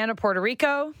Japan or Puerto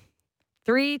Rico.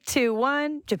 3, 2,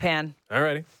 1, Japan. All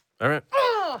righty. All right.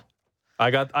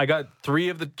 I got 3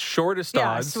 of the shortest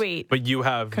odds. Sweet. But you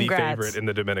have Congrats. the favorite in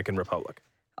the Dominican Republic.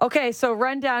 Okay, so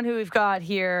run down who we've got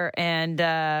here, and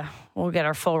we'll get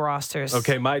our full rosters.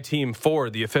 Okay, my team for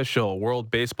the official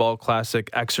World Baseball Classic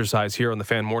exercise here on the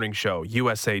Fan Morning Show.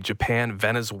 USA, Japan,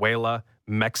 Venezuela,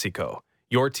 Mexico.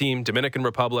 Your team, Dominican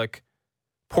Republic,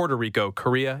 Puerto Rico,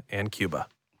 Korea, and Cuba.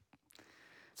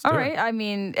 All right. I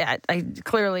mean, I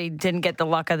clearly didn't get the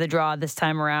luck of the draw this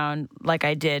time around like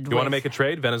I did. You want to make a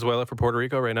trade, Venezuela for Puerto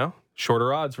Rico right now?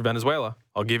 Shorter odds for Venezuela.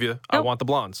 I'll give you. Nope. I want the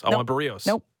Blondes. I want Barrios.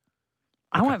 Nope.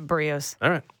 Okay. I want Barrios. All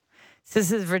right.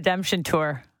 This is redemption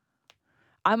tour.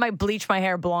 I might bleach my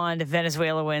hair blonde if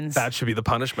Venezuela wins. That should be the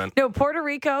punishment. No, Puerto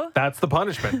Rico. That's the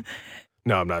punishment.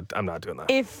 No, I'm not doing that.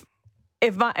 If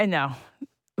no.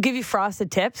 We'll give you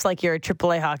frosted tips like you're a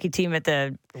AAA hockey team at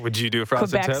the Would you do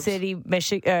frosted Quebec tips? City,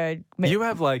 Michigan. You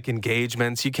have like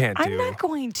engagements you can't do. I'm not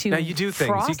going to. No, you do things.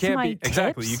 Frost You can't my be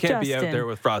exactly. tips, You can't be out Justin. there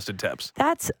with frosted tips.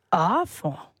 That's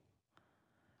awful.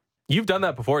 You've done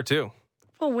that before too.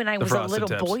 Well, when I was a frosted little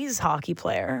tips. boys hockey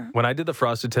player. When I did the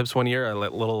frosted tips one year, I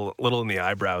let little in the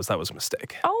eyebrows. That was a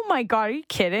mistake. Oh my God, are you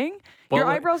kidding? Your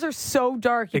eyebrows are so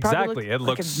dark. You Exactly. Look It looked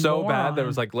like a so bad. moron. There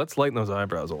was like, let's lighten those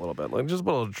eyebrows a little bit. Like just a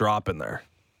little drop in there.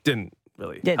 Didn't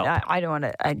really help. I don't want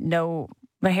to. I know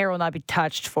my hair will not be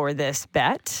touched for this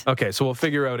bet. Okay, so we'll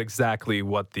figure out exactly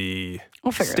what the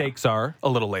stakes are a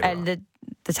little later And on.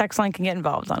 the text line can get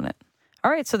involved on it. All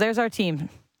right, so there's our team.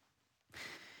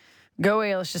 Go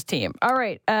Ailish's team. All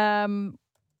right.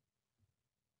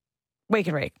 Wake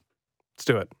and Rake. Let's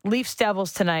do it. Leafs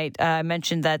Devils tonight. I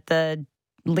mentioned that the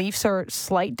Leafs are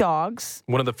slight dogs.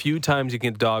 One of the few times you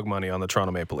can get dog money on the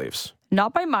Toronto Maple Leafs.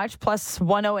 Not by much, plus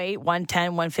 108, 110,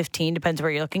 115, depends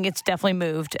where you're looking. It's definitely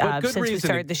moved since we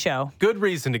started the show. Good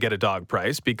reason to get a dog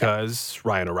price because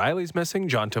Ryan O'Reilly's missing.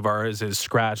 John Tavares is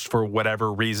scratched for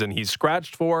whatever reason he's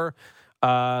scratched for.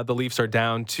 The Leafs are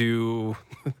down to...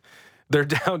 They're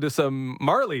down to some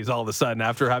Marlies all of a sudden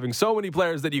after having so many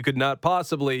players that you could not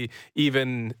possibly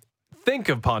even think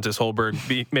of Pontus Holberg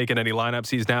making any lineups.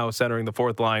 He's now centering the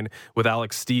fourth line with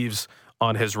Alex Steeves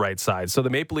on his right side. So the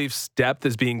Maple Leafs' depth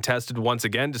is being tested once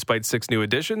again despite 6 new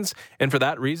additions. And for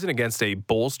that reason, against a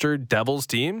bolstered Devils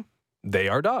team, they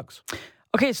are dogs.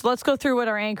 Okay, so let's go through what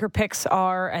our anchor picks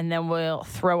are, and then we'll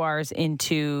throw ours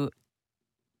into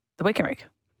the Wake and Rake.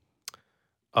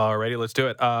 Alrighty, let's do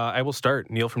it. I will start.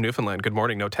 Neil from Newfoundland. Good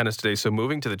morning. No tennis today. So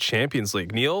moving to the Champions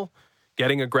League. Neil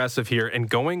getting aggressive here and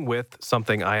going with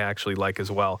something I actually like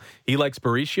as well. He likes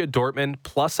Borussia Dortmund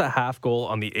plus a half goal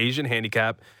on the Asian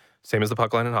handicap. Same as the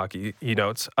puck line in hockey, he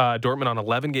notes. Dortmund on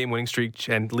 11-game winning streak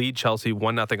and lead Chelsea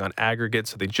 1-0 on aggregate,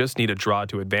 so they just need a draw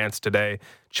to advance today.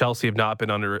 Chelsea have not been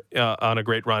on a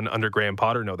great run under Graham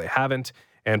Potter. No, they haven't.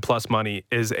 And plus money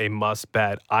is a must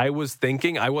bet. I was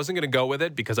thinking I wasn't going to go with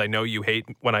it because I know you hate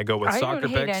when I go with soccer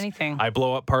picks. I don't hate anything. I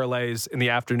blow up parlays in the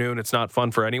afternoon. It's not fun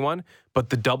for anyone.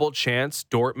 But the double chance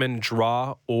Dortmund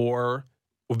draw or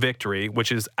victory,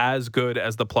 which is as good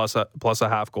as the plus a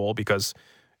half goal because,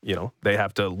 you know, they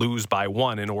have to lose by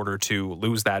 1 in order to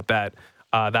lose that bet.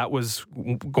 That was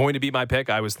going to be my pick.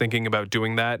 I was thinking about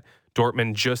doing that.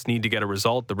 Dortmund just need to get a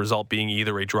result, the result being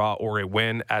either a draw or a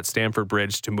win at Stamford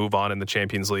Bridge to move on in the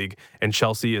Champions League. And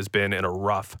Chelsea has been in a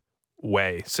rough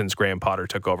way since Graham Potter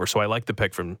took over. So I like the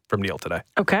pick from Neil today.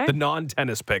 Okay. The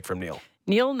non-tennis pick from Neil.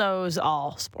 Neil knows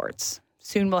all sports.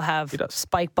 Soon we'll have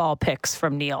spike ball picks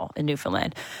from Neil in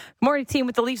Newfoundland. Morning team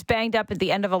with the Leafs banged up at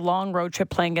the end of a long road trip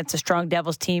playing against a strong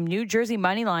Devils team. New Jersey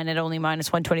money line at only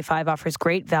minus 125 offers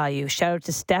great value. Shout out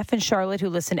to Steph and Charlotte who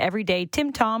listen every day.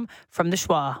 Tim Tom from the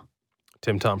Schwa.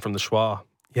 Tim Tom from the Schwa.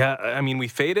 Yeah, I mean, we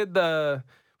faded the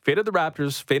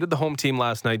Raptors, faded the home team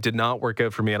last night. Did not work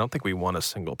out for me. I don't think we won a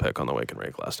single pick on the Wake and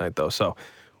Rake last night, though. So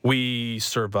we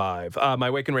survive.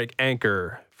 My Wake and Rake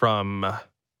anchor from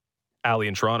Ali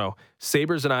in Toronto.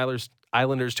 Sabres and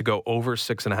Islanders to go over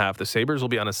 6.5. The Sabres will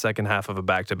be on a second half of a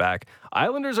back-to-back.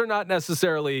 Islanders are not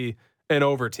necessarily an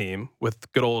over team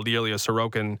with good old Ilya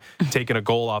Sorokin taking a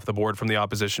goal off the board from the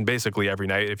opposition basically every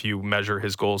night if you measure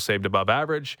his goals saved above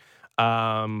average.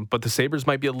 But the Sabres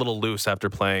might be a little loose after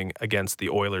playing against the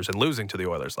Oilers and losing to the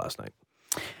Oilers last night.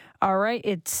 All right.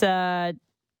 It's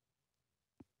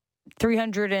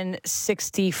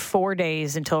 364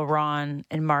 days until Ron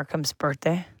and Markham's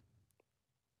birthday.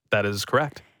 That is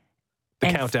correct. The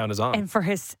countdown is on. And for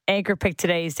his anchor pick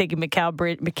today, he's taking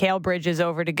Mikal Bridges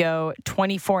over to go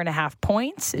 24.5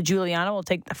 points. Juliana will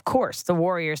take, of course, the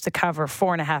Warriors to cover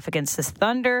 4.5 against the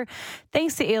Thunder.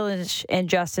 Thanks to Ailish and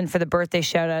Justin for the birthday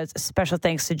shout-outs. Special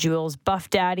thanks to Jules,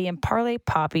 Buff Daddy, and Parlay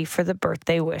Poppy for the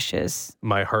birthday wishes.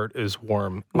 My heart is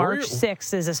warm. March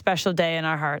 6th is a special day in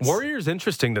our hearts. Warriors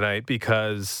interesting tonight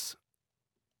because,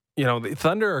 you know, the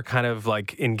Thunder are kind of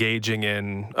like engaging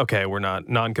in, okay, we're not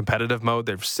non-competitive mode.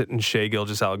 They're sitting Shai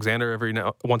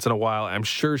Gilgeous-Alexander once in a while. I'm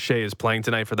sure Shai is playing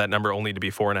tonight for that number only to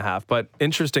be 4.5. But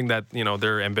interesting that, you know,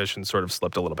 their ambitions sort of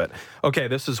slipped a little bit. Okay,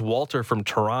 this is Walter from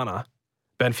Toronto.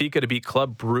 Benfica to beat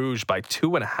Club Brugge by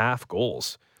 2.5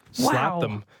 goals. Wow. Slap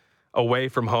them away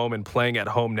from home and playing at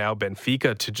home now.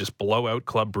 Benfica to just blow out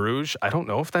Club Brugge. I don't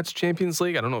know if that's Champions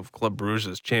League. I don't know if Club Brugge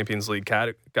is Champions League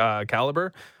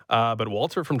caliber. But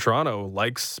Walter from Toronto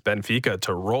likes Benfica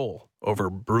to roll over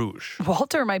Bruges.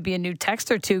 Walter might be a new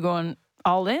text or two going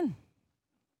all in.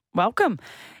 Welcome.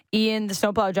 Ian, the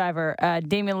snowplow driver.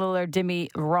 Damian Lillard did me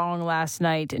wrong last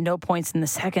night. No points in the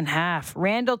second half.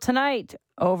 Randall tonight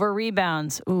over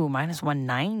rebounds. Ooh, minus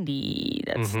 190.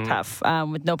 That's tough.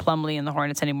 With no Plumlee in the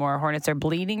Hornets anymore. Hornets are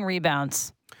bleeding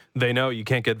rebounds. They know you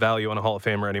can't get value on a Hall of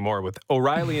Famer anymore. With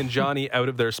O'Reilly and Johnny out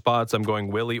of their spots, I'm going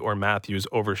Willie or Matthews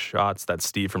over shots. That's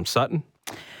Steve from Sutton.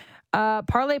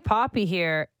 Parlay Poppy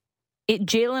here.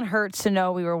 Jalen Hurts to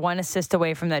know we were one assist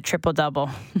away from that triple-double.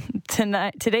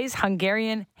 Today's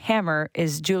Hungarian hammer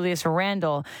is Julius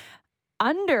Randle.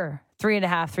 Under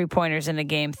 3.5 three-pointers in a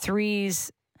game.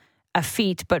 Threes a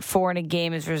feat, but 4 in a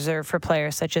game is reserved for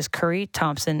players such as Curry,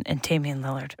 Thompson, and Damian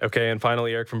Lillard. Okay, and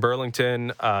finally, Eric from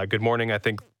Burlington. Good morning. I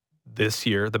think this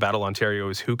year, the Battle Ontario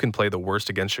is who can play the worst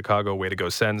against Chicago. Way to go,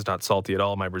 Sens. Not salty at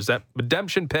all. My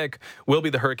redemption pick will be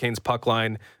the Hurricanes puck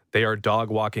line. They are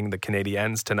dog-walking the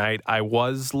Canadiens tonight. I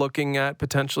was looking at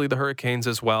potentially the Hurricanes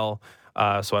as well,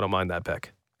 so I don't mind that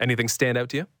pick. Anything stand out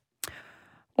to you?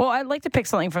 Well, I'd like to pick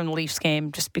something from the Leafs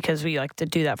game just because we like to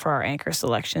do that for our anchor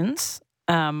selections.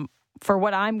 For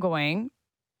what I'm going,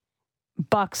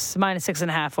 Bucks minus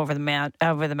 6.5 over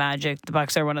the Magic. The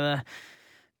Bucks are one of the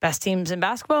best teams in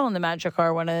basketball, and the Magic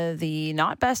are one of the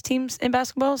not best teams in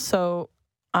basketball. So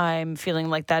I'm feeling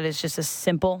like that is just a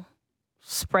simple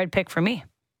spread pick for me.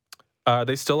 Are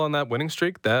they still on that winning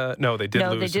streak? No, they did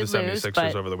lose to the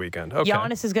 76ers over the weekend. Okay.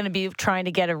 Giannis is going to be trying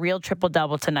to get a real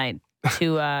triple-double tonight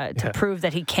to prove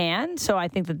that he can. So I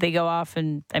think that they go off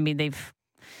and, I mean, they've...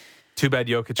 Too bad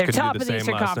Jokic couldn't do the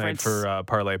same last night for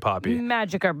Parlay Poppy.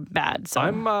 Magic are bad. So.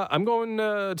 I'm going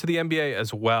to the NBA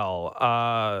as well.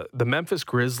 The Memphis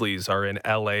Grizzlies are in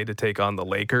LA to take on the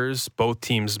Lakers. Both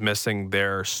teams missing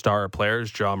their star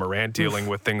players. Ja Morant dealing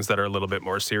with things that are a little bit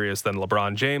more serious than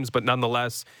LeBron James. But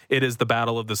nonetheless, it is the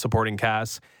battle of the supporting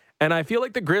cast. And I feel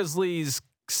like the Grizzlies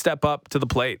step up to the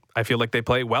plate. I feel like they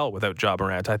play well without Ja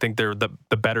Morant. I think they're the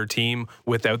better team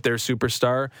without their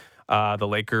superstar. The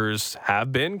Lakers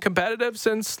have been competitive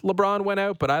since LeBron went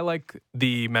out, but I like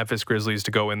the Memphis Grizzlies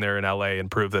to go in there in LA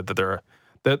and prove that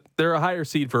they're a higher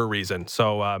seed for a reason.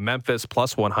 So Memphis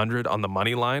plus 100 on the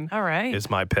money line. All right. Is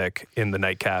my pick in the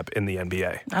nightcap in the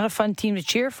NBA. Not a fun team to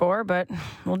cheer for, but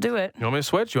we'll do it. You want me to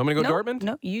switch? You want me to go Dortmund?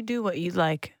 No, you do what you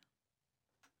like.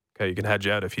 Okay, you can hedge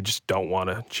out if you just don't want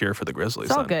to cheer for the Grizzlies.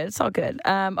 It's all good. It's all good.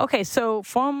 Okay, so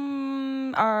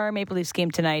from our Maple Leafs game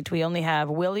tonight, we only have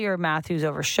Willie or Matthews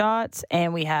over shots,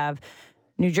 and we have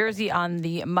New Jersey on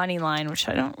the money line, which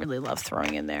I don't really love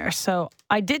throwing in there. So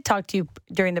I did talk to you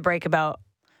during the break about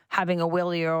having a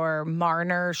Willie or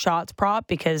Marner shots prop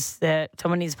because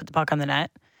someone needs to put the puck on the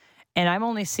net. And I'm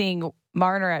only seeing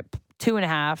Marner at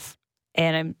 2.5,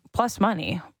 and I'm plus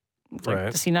money.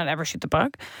 Like, does he not ever shoot the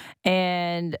puck?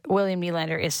 And William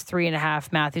Nylander is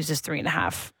 3.5. Matthews is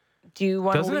 3.5. Do you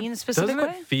want to lean a specific way?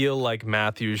 Doesn't it feel like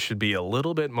Matthews should be a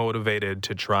little bit motivated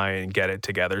to try and get it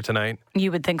together tonight?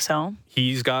 You would think so.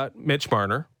 He's got Mitch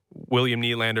Marner, William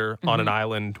Nylander on an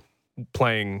island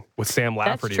playing with Sam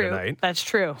Lafferty tonight. That's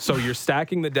true. So you're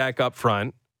stacking the deck up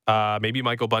front. Maybe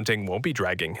Michael Bunting won't be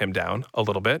dragging him down a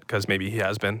little bit because maybe he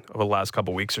has been over the last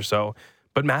couple weeks or so.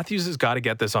 But Matthews has got to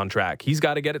get this on track. He's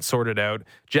got to get it sorted out.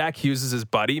 Jack Hughes is his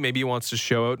buddy. Maybe he wants to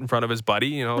show out in front of his buddy.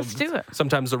 You know, let's do it.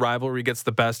 Sometimes the rivalry gets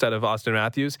the best out of Austin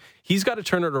Matthews. He's got to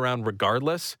turn it around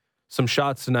regardless. Some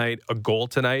shots tonight, a goal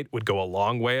tonight would go a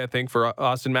long way, I think, for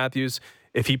Austin Matthews.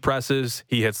 If he presses,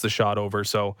 he hits the shot over.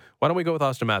 So why don't we go with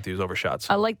Austin Matthews over shots?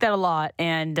 I like that a lot.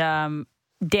 And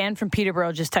Dan from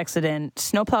Peterborough just texted in,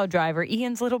 snowplow driver,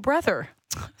 Ian's little brother.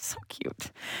 So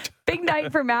cute. Big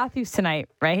night for Matthews tonight.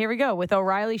 Right, here we go. With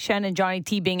O'Reilly, Shen, and Johnny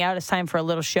T being out, it's time for a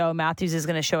little show. Matthews is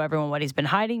going to show everyone what he's been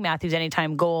hiding. Matthews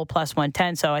anytime goal plus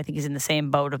 110. So I think he's in the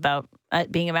same boat about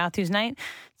being a Matthews night.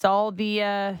 It's all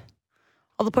the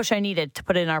push I needed to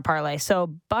put it in our parlay.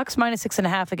 So Bucks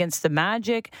 -6.5 against the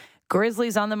Magic,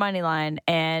 Grizzlies on the money line,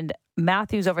 and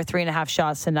Matthews over 3.5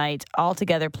 shots tonight.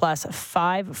 Altogether plus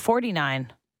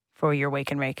 549 for your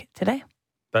Wake and Rake today.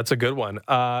 That's a good one.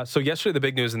 So yesterday, the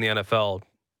big news in the NFL,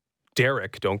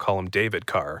 Derek, don't call him David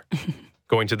Carr,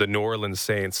 going to the New Orleans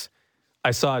Saints.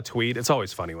 I saw a tweet. It's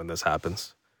always funny when this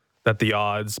happens, that the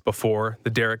odds before the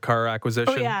Derek Carr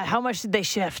acquisition. Oh, yeah. How much did they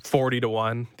shift?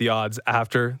 40-1. The odds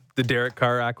after the Derek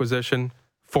Carr acquisition,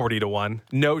 40-1.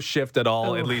 No shift at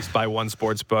all, at least by one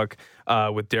sports book,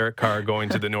 with Derek Carr going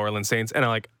to the New Orleans Saints.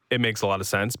 And it makes a lot of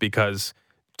sense because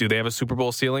do they have a Super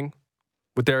Bowl ceiling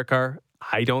with Derek Carr?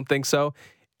 I don't think so.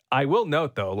 I will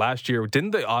note, though, last year,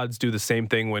 didn't the odds do the same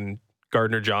thing when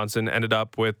Gardner Johnson ended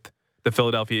up with the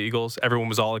Philadelphia Eagles? Everyone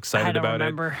was all excited about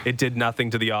it. It did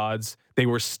nothing to the odds. They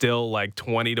were still like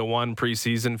 20-1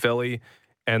 preseason Philly.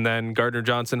 And then Gardner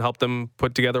Johnson helped them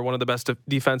put together one of the best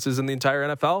defenses in the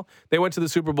entire NFL. They went to the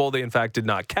Super Bowl. They, in fact, did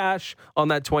not cash on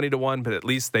that 20-1, but at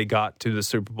least they got to the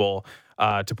Super Bowl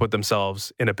to put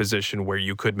themselves in a position where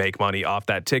you could make money off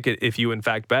that ticket if you, in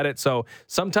fact, bet it. So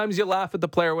sometimes you laugh at the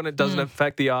player when it doesn't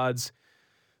affect the odds.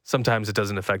 Sometimes it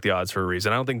doesn't affect the odds for a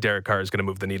reason. I don't think Derek Carr is going to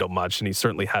move the needle much, and he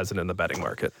certainly hasn't in the betting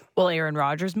market. Will Aaron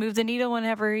Rodgers move the needle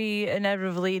whenever he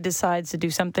inevitably decides to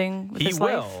do something with his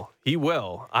life? He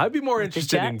will. I'd be more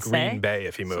interested in Green Bay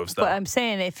if he moves, though. But I'm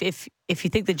saying if you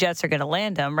think the Jets are going to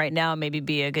land him, right now maybe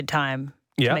be a good time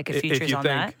to make a futures on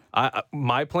that.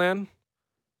 My plan,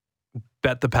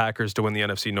 bet the Packers to win the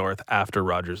NFC North after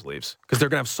Rodgers leaves because they're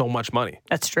going to have so much money.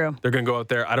 That's true. They're going to go out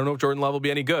there. I don't know if Jordan Love will be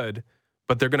any good,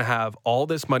 but they're going to have all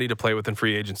this money to play with in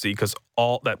free agency because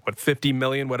all that, $50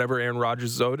 million, whatever Aaron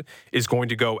Rodgers is owed, is going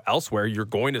to go elsewhere. You're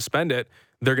going to spend it.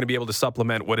 They're going to be able to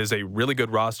supplement what is a really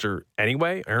good roster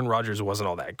anyway. Aaron Rodgers wasn't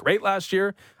all that great last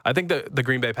year. I think the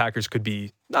Green Bay Packers could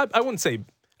be, I wouldn't say,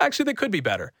 actually they could be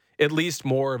better. At least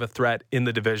more of a threat in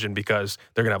the division because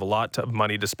they're going to have a lot of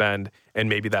money to spend, and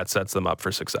maybe that sets them up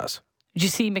for success. Did you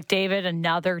see McDavid,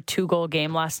 another 2-goal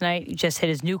game last night? He just hit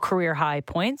his new career high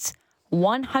points.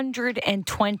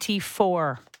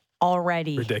 124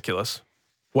 already. Ridiculous.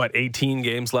 18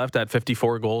 games left at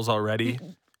 54 goals already?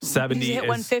 70 Did he hit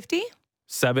 150?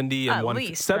 70 and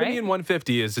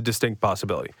 150 is a distinct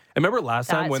possibility. And remember last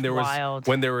time when there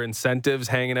were incentives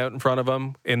hanging out in front of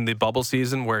him in the bubble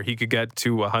season where he could get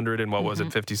to 100 and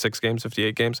 56 games,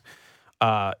 58 games?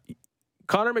 Connor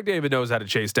McDavid knows how to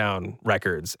chase down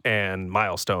records and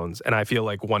milestones, and I feel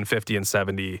like 150 and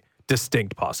 70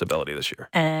 distinct possibility this year.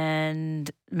 And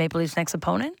Maple Leafs' next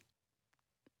opponent?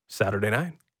 Saturday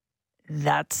night.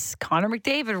 That's Connor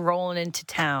McDavid rolling into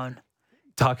town.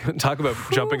 Talk about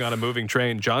jumping on a moving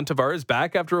train. John Tavares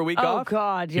back after a week off. Oh,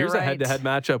 God, Here's a head-to-head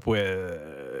matchup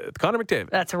with Connor McDavid.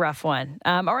 That's a rough one.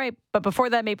 All right, but before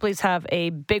that, Maple Leafs have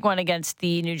a big one against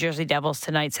the New Jersey Devils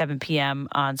tonight, 7 p.m.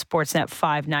 on Sportsnet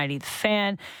 590 The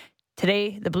Fan.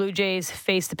 Today, the Blue Jays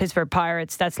face the Pittsburgh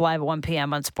Pirates. That's live at 1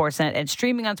 p.m. on Sportsnet and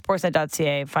streaming on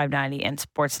Sportsnet.ca, 590, and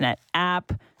Sportsnet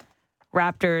app.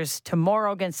 Raptors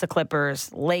tomorrow against the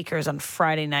Clippers. Lakers on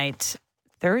Friday night.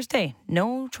 Thursday,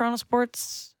 no Toronto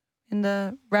sports in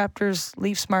the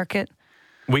Raptors-Leafs market.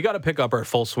 We got to pick up our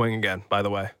full swing again, by the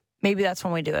way. Maybe that's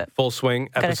when we do it. Full swing,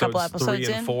 got episodes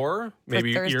 3 and 4.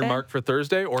 Maybe earmarked for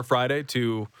Thursday or Friday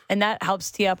to... And that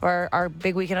helps tee up our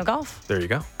big weekend of golf. There you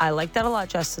go. I like that a lot,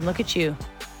 Justin. Look at you.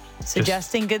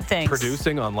 Suggesting good things.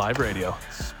 Producing on live radio.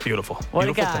 It's beautiful. What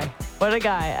a guy. What a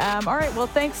guy. All right, well,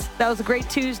 thanks. That was a great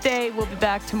Tuesday. We'll be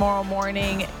back tomorrow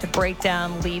morning to break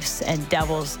down Leafs and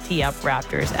Devils tee up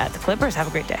Raptors at the Clippers. Have a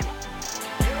great day.